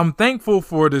year. I'm thankful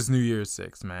for this New Year's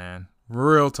Six, man.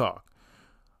 Real talk.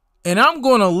 And I'm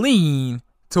going to lean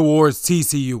towards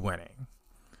TCU winning.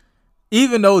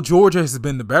 Even though Georgia has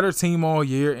been the better team all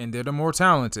year and they're the more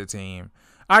talented team,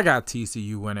 I got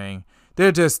TCU winning.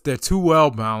 They're too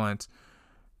well balanced.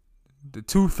 They're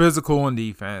too physical on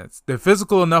defense. They're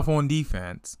physical enough on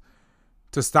defense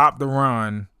to stop the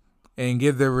run and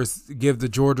give the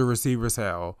Georgia receivers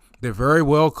hell. They're very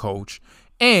well coached,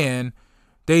 and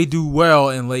they do well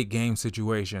in late game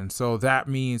situations. So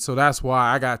that's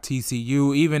why I got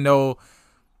TCU, even though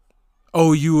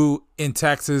OU in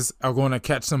Texas are going to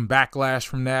catch some backlash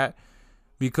from that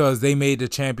because they made the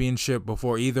championship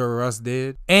before either of us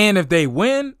did. And if they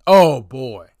win, oh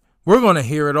boy, we're going to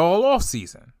hear it all off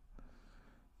season.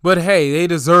 But hey, they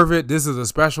deserve it. This is a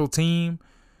special team.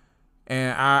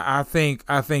 And I think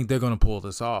they're gonna pull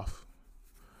this off.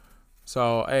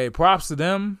 So hey, props to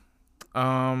them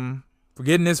for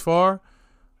getting this far.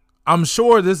 I'm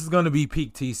sure this is gonna be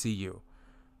peak TCU.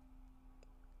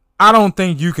 I don't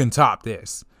think you can top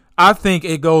this. I think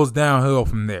it goes downhill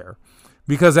from there.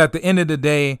 Because at the end of the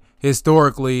day,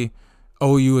 historically,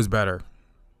 OU is better.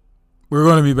 We're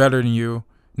gonna be better than you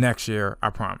next year, I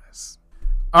promise.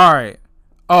 All right.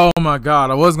 Oh my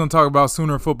God, I was going to talk about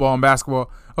Sooner football and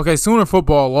basketball. Okay, Sooner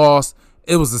football lost.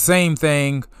 It was the same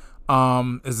thing.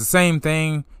 It's the same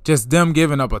thing. Just them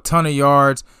giving up a ton of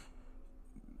yards,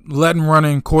 letting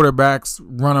running quarterbacks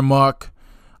run amok,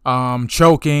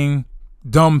 choking,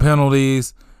 dumb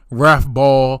penalties, ref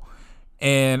ball,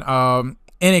 and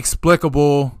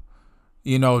inexplicable,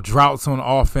 droughts on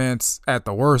offense at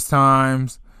the worst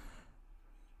times.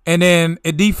 And then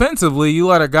defensively, you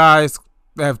let a guy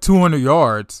have 200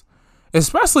 yards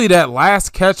especially that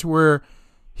last catch where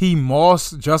he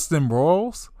mossed Justin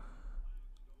Broyles.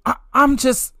 I'm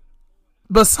just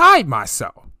beside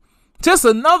myself. Just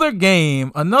another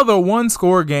game, another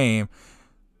one-score game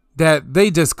that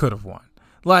they just could have won.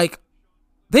 Like,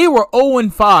 they were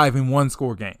 0-5 in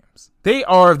one-score games. They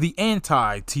are the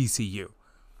anti-TCU.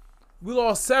 We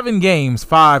lost 7 games,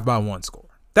 5 by one score.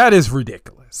 That is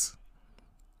ridiculous.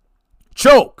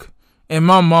 Choke. And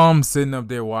my mom's sitting up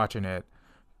there watching it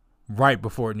right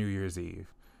before New Year's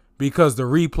Eve because the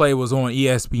replay was on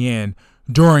ESPN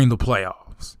during the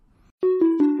playoffs.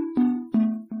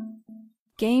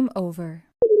 Game over.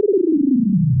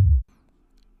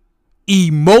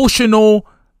 Emotional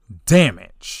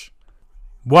damage.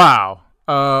 Wow.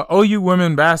 OU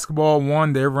women basketball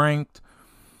won. They're ranked.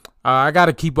 I got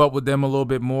to keep up with them a little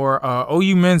bit more.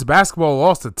 OU men's basketball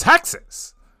lost to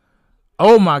Texas.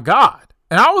 Oh, my God.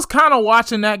 And I was kind of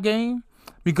watching that game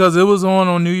because it was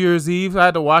on New Year's Eve. I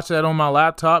had to watch that on my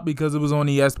laptop because it was on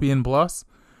ESPN+.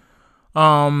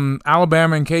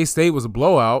 Alabama and K-State was a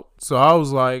blowout. So I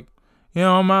was like,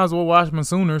 I might as well watch my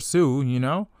Sooners too,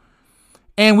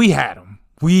 And we had them.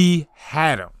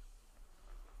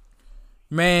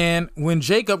 Man, when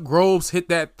Jacob Groves hit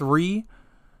that 3,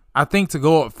 I think to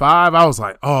go up 5, I was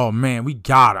like, oh, man, we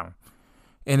got him.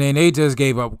 And then they just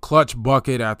gave up clutch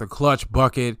bucket after clutch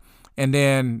bucket. And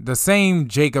then the same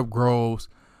Jacob Groves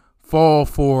fall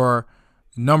for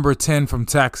number 10 from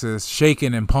Texas,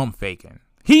 shaking and pump faking.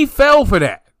 He fell for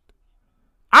that.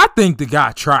 I think the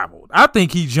guy traveled. I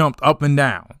think he jumped up and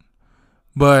down.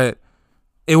 But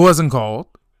it wasn't called.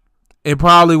 It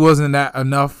probably wasn't that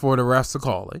enough for the refs to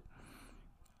call it.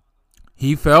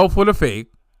 He fell for the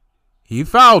fake. He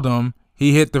fouled him.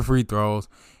 He hit the free throws.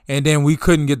 And then we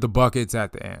couldn't get the buckets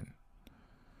at the end.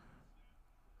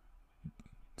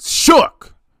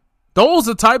 Shook. Those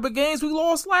are the type of games we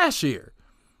lost last year.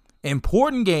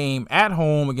 Important game at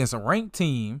home against a ranked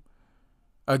team.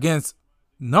 Against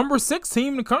number 6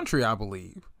 team in the country, I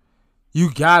believe.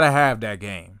 You got to have that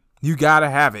game. You got to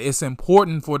have it. It's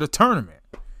important for the tournament.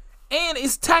 And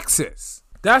it's Texas.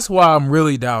 That's why I'm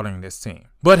really doubting this team.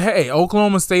 But hey,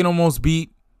 Oklahoma State almost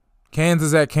beat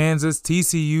Kansas at Kansas.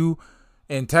 TCU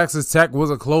and Texas Tech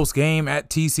was a close game at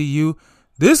TCU.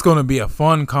 This is going to be a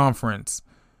fun conference.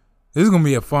 This is going to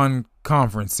be a fun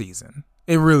conference season.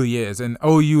 It really is. And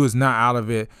OU is not out of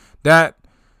it. That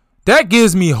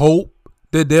gives me hope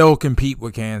that they'll compete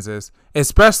with Kansas,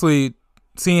 especially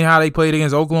seeing how they played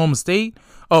against Oklahoma State.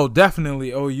 Oh,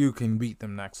 definitely OU can beat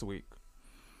them next week.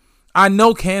 I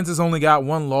know Kansas only got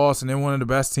 1 loss, and they're one of the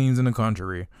best teams in the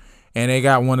country. And they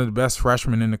got one of the best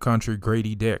freshmen in the country,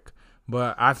 Grady Dick.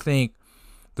 But I think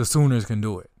the Sooners can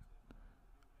do it.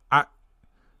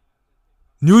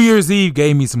 New Year's Eve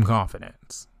gave me some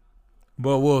confidence.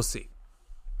 But we'll see.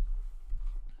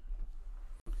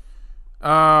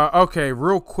 Okay,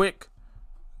 real quick.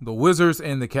 The Wizards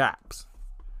and the Caps.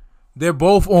 They're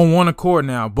both on one accord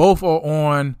now. Both are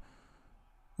on,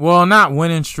 not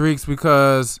winning streaks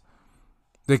because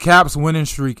the Caps' winning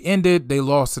streak ended. They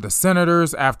lost to the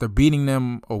Senators after beating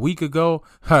them a week ago.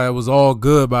 It was all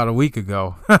good about a week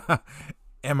ago.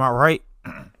 Am I right?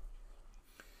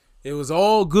 It was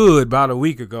all good about a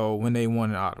week ago when they won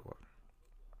in Ottawa.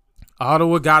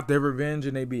 Ottawa got their revenge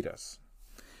and they beat us.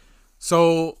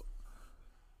 So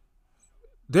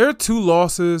their 2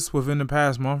 losses within the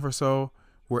past month or so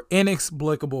were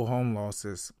inexplicable home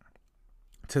losses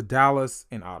to Dallas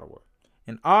and Ottawa.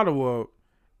 In Ottawa,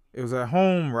 it was at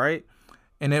home, right?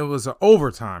 And it was an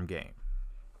overtime game.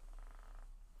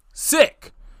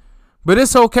 Sick. But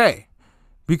it's okay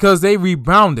because they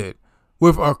rebounded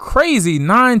with a crazy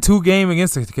 9-2 game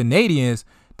against the Canadiens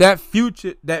that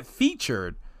featured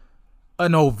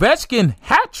an Ovechkin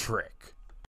hat trick.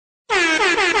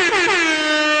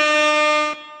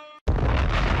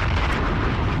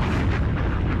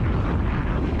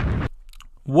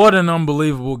 What an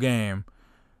unbelievable game.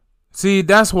 See,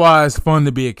 that's why it's fun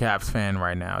to be a Caps fan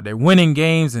right now. They're winning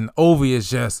games, and Ovi is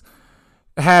just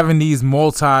having these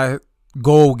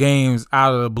multi-goal games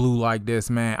out of the blue like this,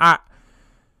 man.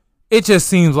 It just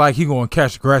seems like he's going to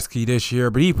catch Gretzky this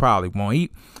year, but he probably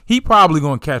won't. He probably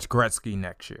going to catch Gretzky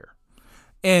next year.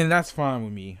 And that's fine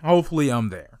with me. Hopefully I'm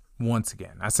there once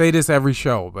again. I say this every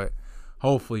show, but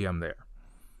hopefully I'm there.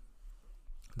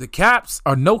 The Caps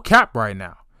are no cap right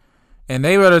now. And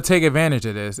they better take advantage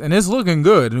of this. And it's looking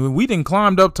good. We done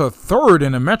climbed up to 3rd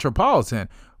in the Metropolitan.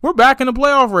 We're back in the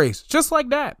playoff race, just like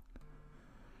that.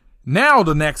 Now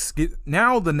the next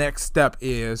step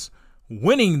is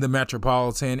winning the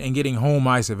Metropolitan and getting home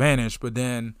ice advantage. But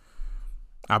then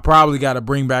I probably got to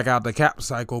bring back out the Cap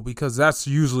cycle because that's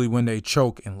usually when they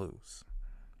choke and lose.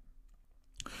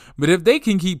 But if they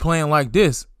can keep playing like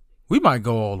this, we might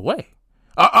go all the way.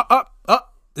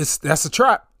 That's a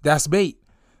trap. That's bait.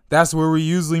 That's where we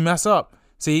usually mess up.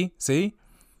 See?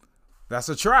 That's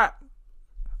a trap.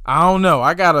 I don't know.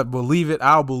 I got to believe it.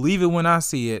 I'll believe it when I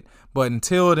see it. But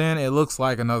until then, it looks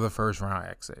like another first-round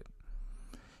exit.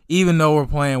 Even though we're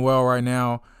playing well right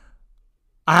now,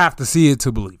 I have to see it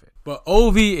to believe it. But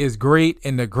Ovi is great,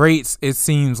 and the greats, it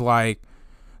seems like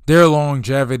their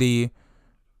longevity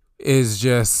is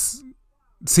just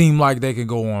seem like they can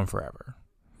go on forever.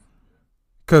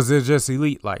 Because they're just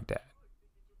elite like that.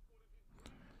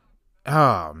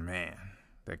 Oh, man.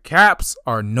 The Caps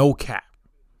are no cap.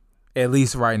 At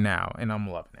least right now, and I'm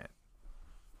loving it.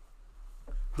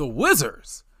 The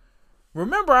Wizards.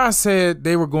 Remember I said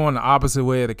they were going the opposite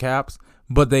way of the Caps,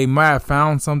 but they might have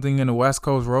found something in the West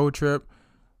Coast road trip.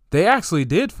 They actually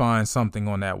did find something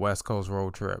on that West Coast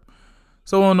road trip.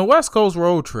 So on the West Coast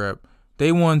road trip,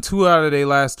 they won 2 out of their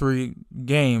last 3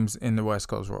 games in the West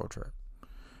Coast road trip.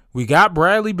 We got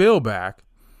Bradley Beal back,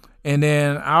 and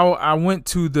then I went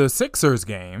to the Sixers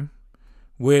game,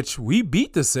 which we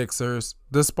beat the Sixers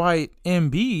despite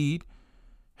Embiid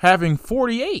having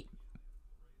 48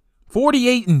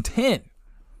 and 10.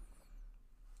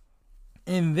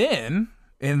 And then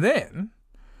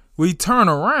we turn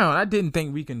around. I didn't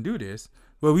think we can do this,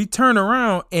 but we turned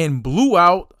around and blew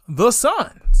out the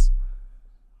Suns.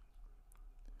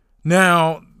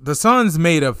 Now, the Suns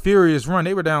made a furious run.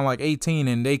 They were down like 18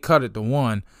 and they cut it to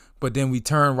 1, but then we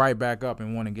turned right back up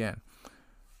and won again.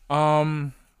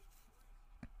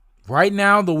 Right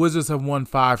now, the Wizards have won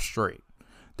 5 straight.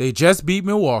 They just beat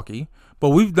Milwaukee, but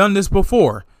we've done this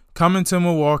before. Come into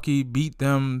Milwaukee, beat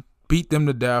them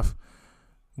to death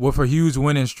with a huge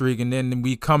winning streak, and then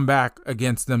we come back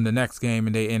against them the next game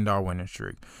and they end our winning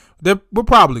streak. We're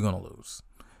probably going to lose.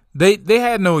 They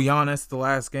had no Giannis the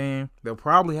last game. They'll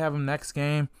probably have him next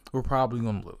game. We're probably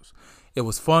going to lose. It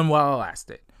was fun while it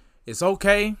lasted. It's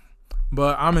okay,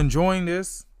 but I'm enjoying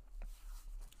this.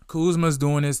 Kuzma's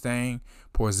doing his thing.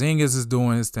 Porzingis is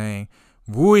doing his thing.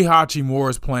 Rui Hachimura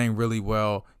is playing really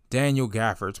well. Daniel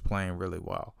Gafford's playing really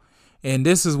well. And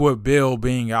this is with Bill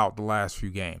being out the last few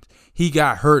games. He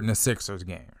got hurt in the Sixers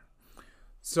game.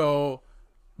 So,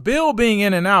 Bill being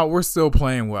in and out, we're still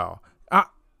playing well.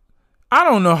 I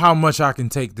don't know how much I can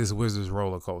take this Wizards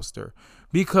roller coaster.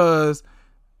 Because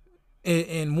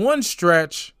in one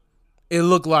stretch, it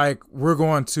looked like we're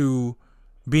going to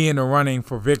be in the running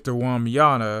for Victor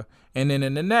Wembanyama. And then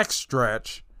in the next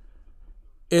stretch,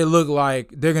 it looked like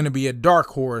they're going to be a dark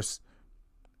horse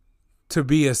to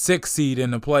be a 6 seed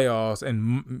in the playoffs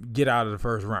and get out of the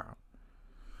first round.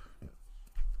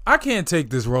 I can't take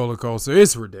this roller coaster.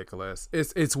 It's ridiculous.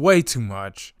 It's way too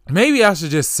much. Maybe I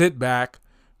should just sit back,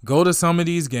 go to some of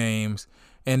these games,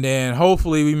 and then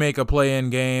hopefully we make a play-in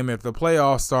game. If the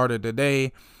playoffs started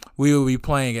today, we will be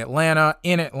playing Atlanta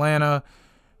in Atlanta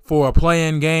for a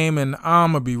play-in game, and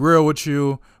I'm going to be real with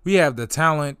you. We have the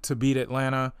talent to beat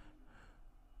Atlanta.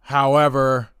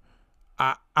 However,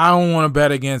 I don't want to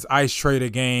bet against Ice Trader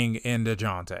Gang and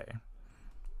DeJounte.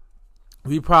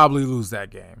 We probably lose that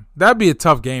game. That'd be a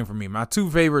tough game for me. My 2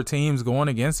 favorite teams going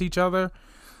against each other.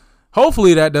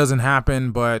 Hopefully that doesn't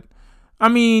happen, but I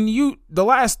mean, the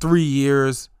last 3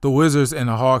 years, the Wizards and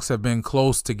the Hawks have been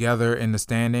close together in the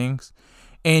standings.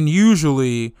 And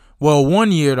usually, well,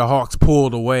 1 year the Hawks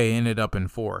pulled away, ended up in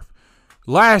 4th.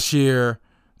 Last year,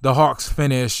 the Hawks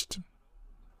finished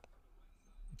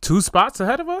 2 spots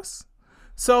ahead of us.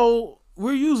 So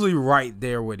we're usually right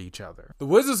there with each other. The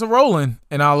Wizards are rolling,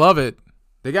 and I love it.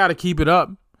 They got to keep it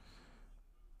up.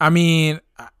 I mean,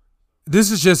 this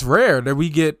is just rare that we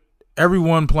get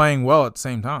everyone playing well at the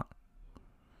same time.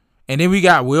 And then we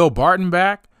got Will Barton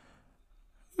back.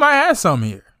 We might have some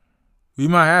here.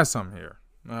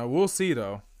 We'll see,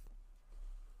 though.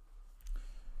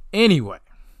 Anyway,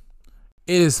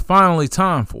 it is finally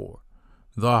time for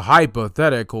the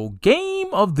hypothetical game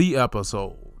of the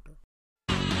episode.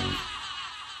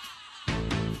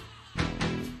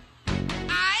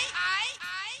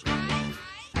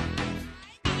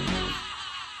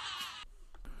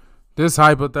 This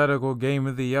hypothetical game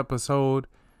of the episode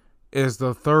is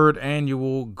the 3rd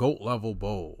annual GOAT Level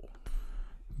Bowl.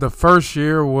 The first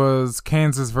year was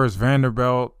Kansas versus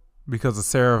Vanderbilt because of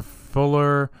Sarah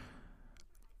Fuller.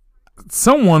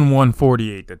 Someone won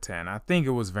 48-10. I think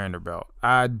it was Vanderbilt.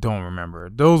 I don't remember.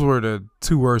 Those were the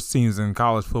 2 worst teams in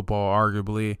college football,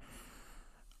 arguably.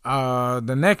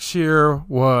 The next year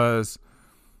was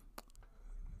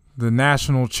the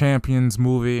National Champions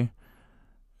movie.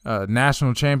 The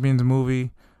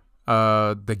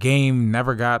game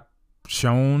never got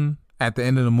shown at the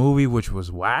end of the movie, which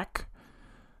was whack.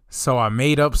 So I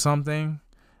made up something.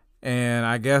 And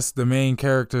I guess the main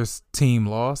character's team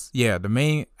lost. Yeah,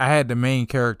 I had the main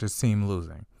character's team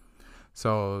losing.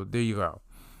 So there you go.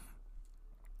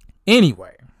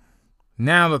 Anyway,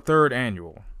 now the third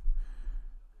annual.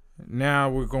 Now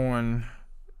we're going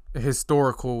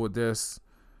historical with this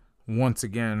once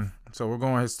again. So we're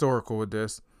going historical with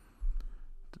this.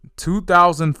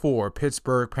 2004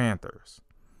 Pittsburgh Panthers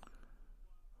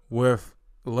with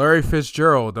Larry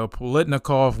Fitzgerald, the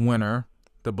Biletnikoff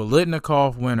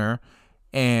winner,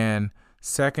 and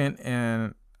second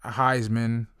and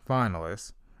Heisman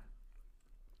finalist,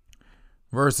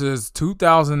 versus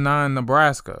 2009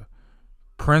 Nebraska,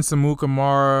 Prince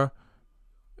Amukamara,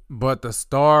 but the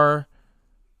star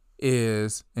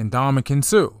is Ndamukong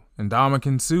Suh.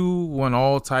 Ndamukong Suh won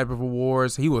all type of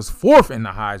awards. He was fourth in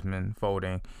the Heisman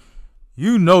voting.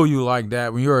 You know you like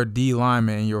that when you're a D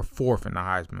lineman and you're fourth in the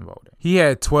Heisman voting. He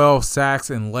had 12 sacks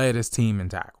and led his team in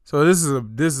tackles. So this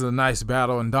is a nice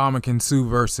battle. Ndamukong Suh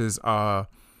versus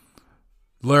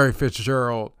Larry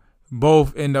Fitzgerald.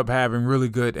 Both end up having really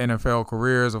good NFL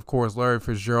careers. Of course, Larry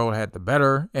Fitzgerald had the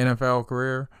better NFL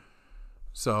career.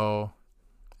 So,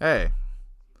 hey,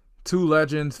 two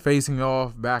legends facing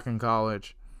off back in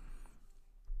college.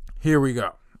 Here we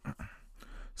go.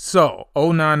 So,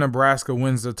 2009 Nebraska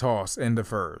wins the toss and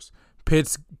defers.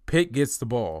 Pitt gets the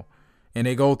ball, and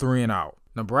they go 3 and out.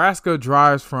 Nebraska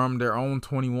drives from their own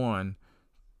 21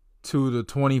 to the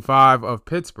 25 of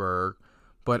Pittsburgh,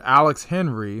 but Alex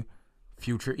Henry,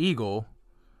 future Eagle,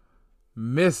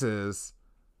 misses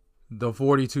the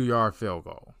 42-yard field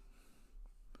goal.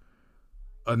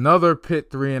 Another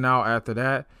Pitt 3 and out after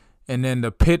that, and then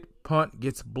the Pitt punt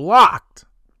gets blocked.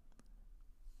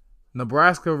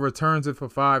 Nebraska returns it for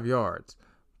 5 yards,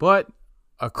 but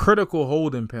a critical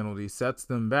holding penalty sets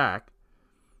them back.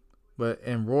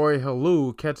 And Roy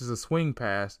Halou catches a swing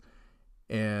pass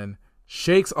and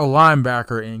shakes a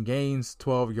linebacker and gains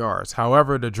 12 yards.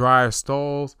 However, the drive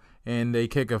stalls and they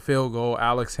kick a field goal.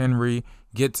 Alex Henry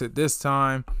gets it this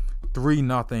time,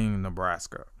 3-0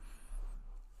 Nebraska.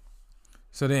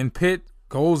 So then Pitt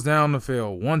goes down the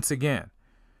field once again.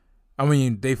 I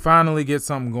mean, they finally get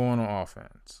something going on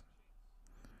offense.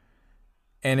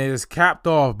 And it is capped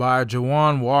off by a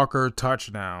Juwan Walker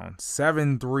touchdown,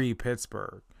 7-3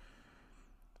 Pittsburgh.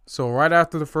 So right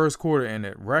after the first quarter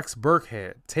ended, Rex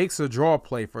Burkhead takes a draw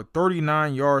play for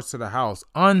 39 yards to the house,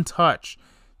 untouched,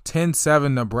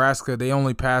 10-7 Nebraska. They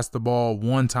only passed the ball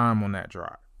one time on that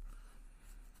drive.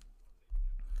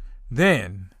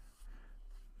 Then,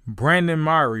 Brandon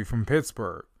Myrie from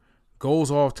Pittsburgh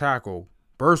goes off tackle,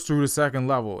 bursts through the second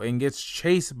level, and gets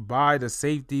chased by the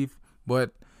safety,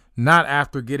 but not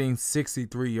after getting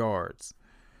 63 yards.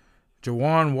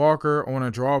 Juwan Walker on a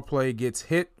draw play gets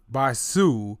hit by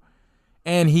Suh,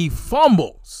 and he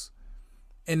fumbles,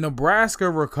 and Nebraska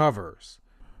recovers.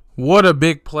 What a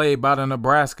big play by the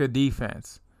Nebraska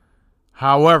defense.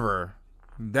 However,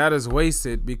 that is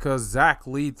wasted because Zach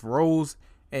Lee throws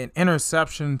an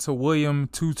interception to William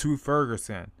Tutu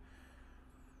Ferguson.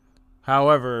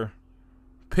 However,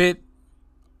 Pitt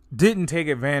didn't take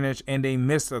advantage, and they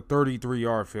missed a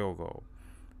 33-yard field goal.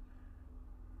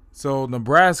 So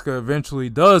Nebraska eventually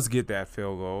does get that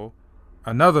field goal,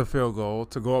 another field goal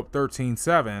to go up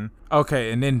 13-7.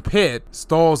 Okay, and then Pitt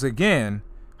stalls again.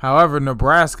 However,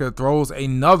 Nebraska throws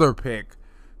another pick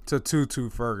to Tutu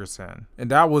Ferguson. And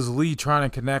that was Lee trying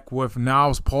to connect with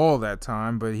Niles Paul that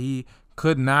time, but he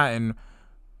could not, and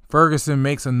Ferguson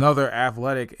makes another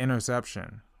athletic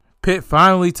interception. Pitt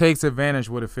finally takes advantage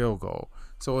with a field goal.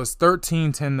 So it's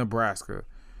 13-10 Nebraska.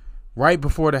 Right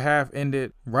before the half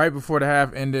ended,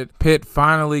 Pitt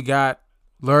finally got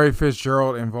Larry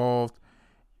Fitzgerald involved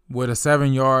with a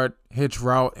 7-yard hitch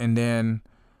route, and then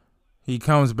he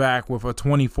comes back with a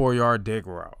 24-yard dig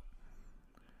route.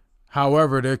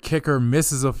 However, their kicker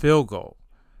misses a field goal.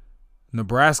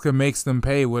 Nebraska makes them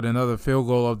pay with another field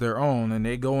goal of their own, and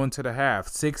they go into the half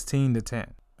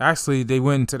 16-10. Actually, they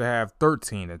went into the half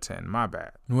 13-10. My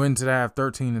bad. Went into the half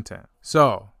 13-10.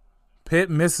 So, Pitt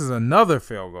misses another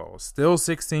field goal, still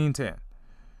 16-10.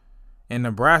 And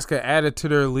Nebraska added to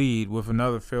their lead with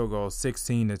another field goal,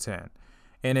 16-10.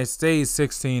 And it stays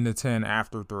 16-10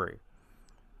 after 3.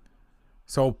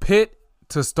 So, Pitt,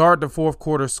 to start the fourth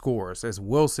quarter, scores as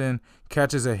Wilson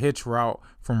catches a hitch route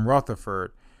from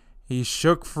Rutherford. He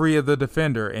shook free of the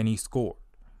defender, and he scored.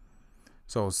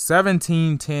 So,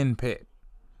 17-10 Pitt.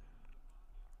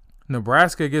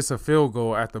 Nebraska gets a field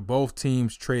goal after both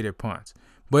teams traded punts.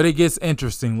 But it gets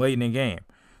interesting late in the game.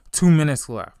 2 minutes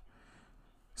left.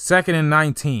 2nd and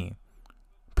 19.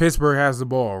 Pittsburgh has the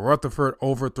ball. Rutherford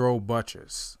overthrow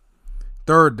Butchers.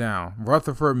 3rd down.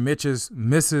 Rutherford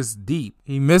misses deep.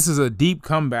 He misses a deep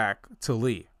comeback to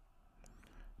Lee.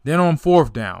 Then on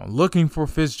 4th down, looking for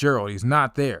Fitzgerald. He's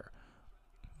not there.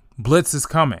 Blitz is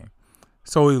coming.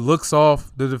 So he looks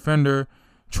off the defender,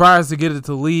 tries to get it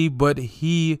to Lee, but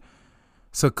he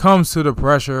succumbs to the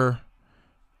pressure,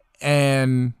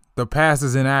 and the pass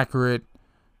is inaccurate.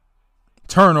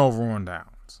 Turnover on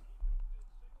downs.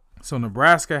 So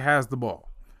Nebraska has the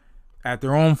ball at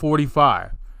their own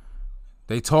 45.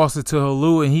 They toss it to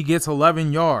Halou, and he gets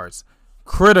 11 yards.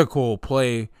 Critical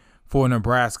play for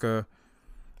Nebraska,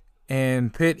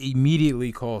 and Pitt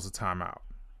immediately calls a timeout.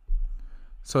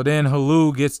 So then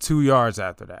Halou gets 2 yards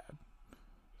after that.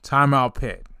 Timeout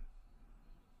Pitt.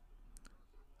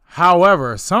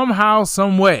 However, somehow,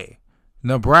 some way,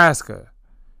 Nebraska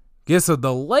gets a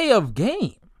delay of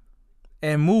game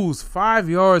and moves 5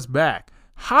 yards back.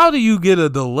 How do you get a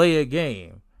delay of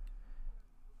game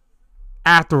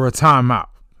after a timeout?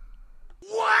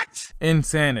 What?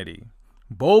 Insanity.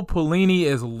 Bo Pelini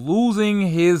is losing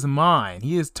his mind.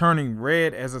 He is turning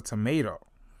red as a tomato.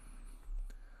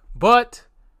 But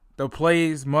the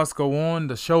plays must go on.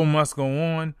 The show must go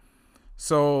on.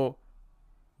 So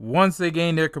once they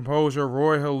gain their composure,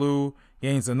 Roy Halou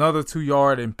gains another 2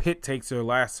 yards, and Pitt takes their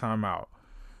last time out.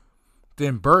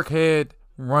 Then Burkhead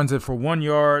runs it for 1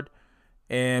 yard,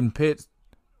 and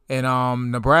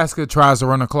Nebraska tries to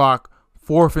run the clock.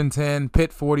 4th and 10,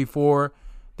 Pitt 44.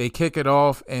 They kick it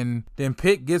off, and then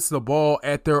Pitt gets the ball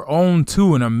at their own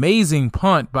 2. An amazing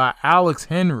punt by Alex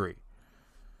Henry.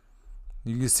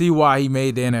 You can see why he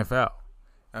made the NFL.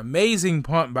 Amazing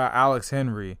punt by Alex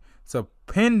Henry to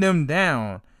pin them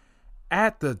down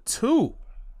at the 2.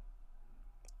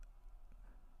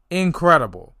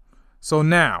 Incredible. So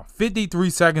now,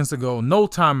 53 seconds to go, no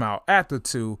timeout at the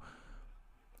 2.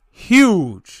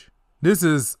 Huge. This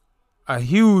is a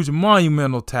huge,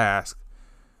 monumental task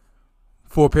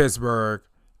for Pittsburgh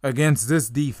against this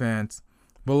defense.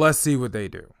 But let's see what they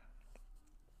do.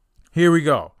 Here we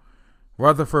go.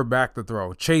 Rutherford back to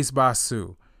throw. Chased by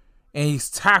Sue. And he's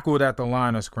tackled at the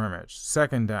line of scrimmage.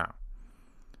 2nd down.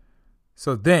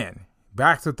 So then,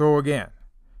 back to throw again.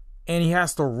 And he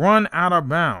has to run out of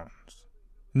bounds.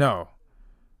 No.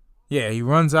 Yeah, he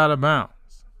runs out of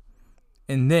bounds.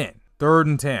 And then, 3rd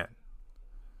and 10.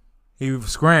 He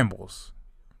scrambles.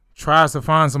 Tries to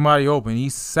find somebody open.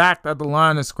 He's sacked at the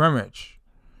line of scrimmage.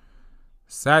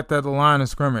 So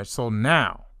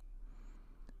now,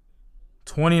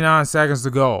 29 seconds to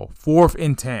go. 4th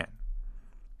and 10.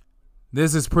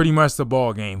 This is pretty much the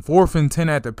ball game. 4th and 10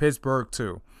 at the Pittsburgh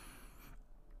 2.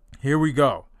 Here we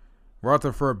go.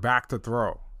 Rutherford back to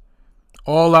throw.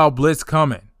 All out blitz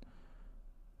coming.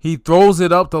 He throws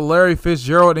it up to Larry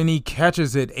Fitzgerald, and he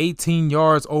catches it 18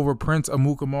 yards over Prince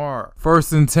Amukamara.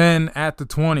 1st and 10 at the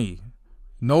 20.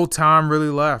 No time really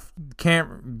left.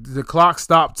 The clock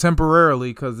stopped temporarily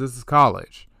because this is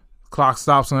college. Clock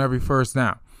stops on every 1st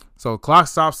down. So clock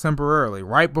stops temporarily.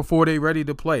 Right before they're ready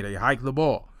to play, they hike the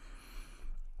ball.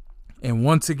 And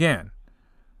once again,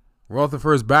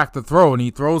 Rutherford's back to throw, and he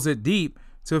throws it deep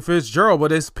to Fitzgerald,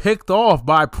 but it's picked off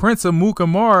by Prince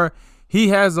Amukamara. He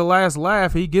has the last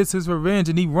laugh. He gets his revenge,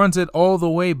 and he runs it all the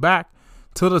way back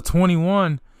to the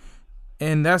 21.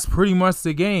 And that's pretty much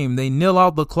the game. They nil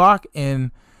out the clock,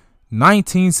 and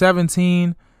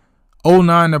 1917-09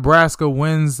 Nebraska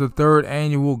wins the 3rd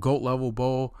annual GOAT Level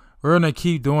Bowl. We're going to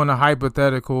keep doing the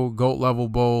hypothetical GOAT Level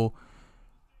Bowl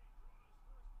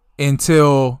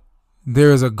until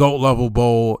there's a GOAT Level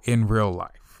Bowl in real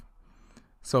life.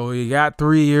 So you got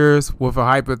 3 years with a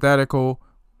hypothetical.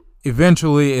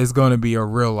 Eventually, it's going to be a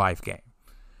real life game.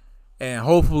 And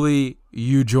hopefully,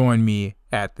 you join me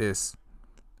at this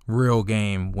real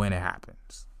game when it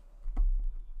happens.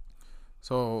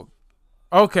 So,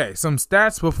 okay, some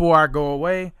stats before I go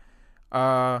away.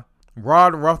 Rod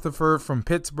Rutherford from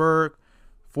Pittsburgh,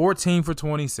 14 for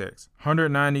 26,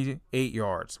 198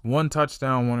 yards, 1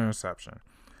 touchdown, 1 interception.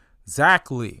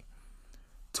 Zach Lee,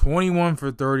 21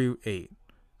 for 38,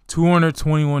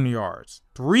 221 yards,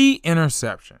 3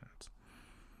 interceptions.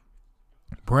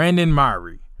 Brandon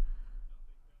Myrie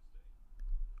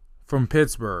from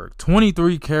Pittsburgh,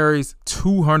 23 carries,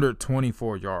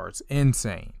 224 yards.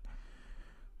 Insane.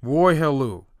 Roy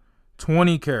Halou,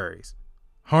 20 carries,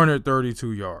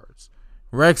 132 yards.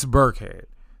 Rex Burkhead,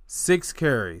 6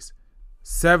 carries,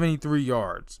 73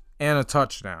 yards, and a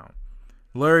touchdown.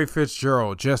 Larry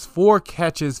Fitzgerald, just 4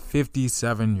 catches,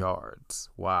 57 yards.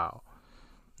 Wow.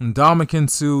 And Ndamukong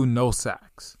Suh, no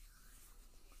sacks.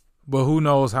 But who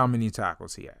knows how many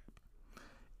tackles he had.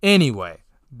 Anyway,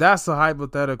 that's the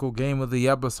hypothetical game of the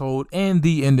episode and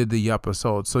the end of the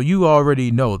episode. So you already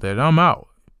know that I'm out.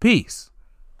 Peace.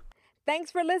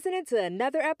 Thanks for listening to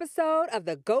another episode of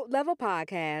the GOAT Level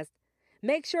Podcast.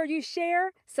 Make sure you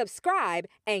share, subscribe,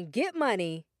 and get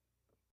money.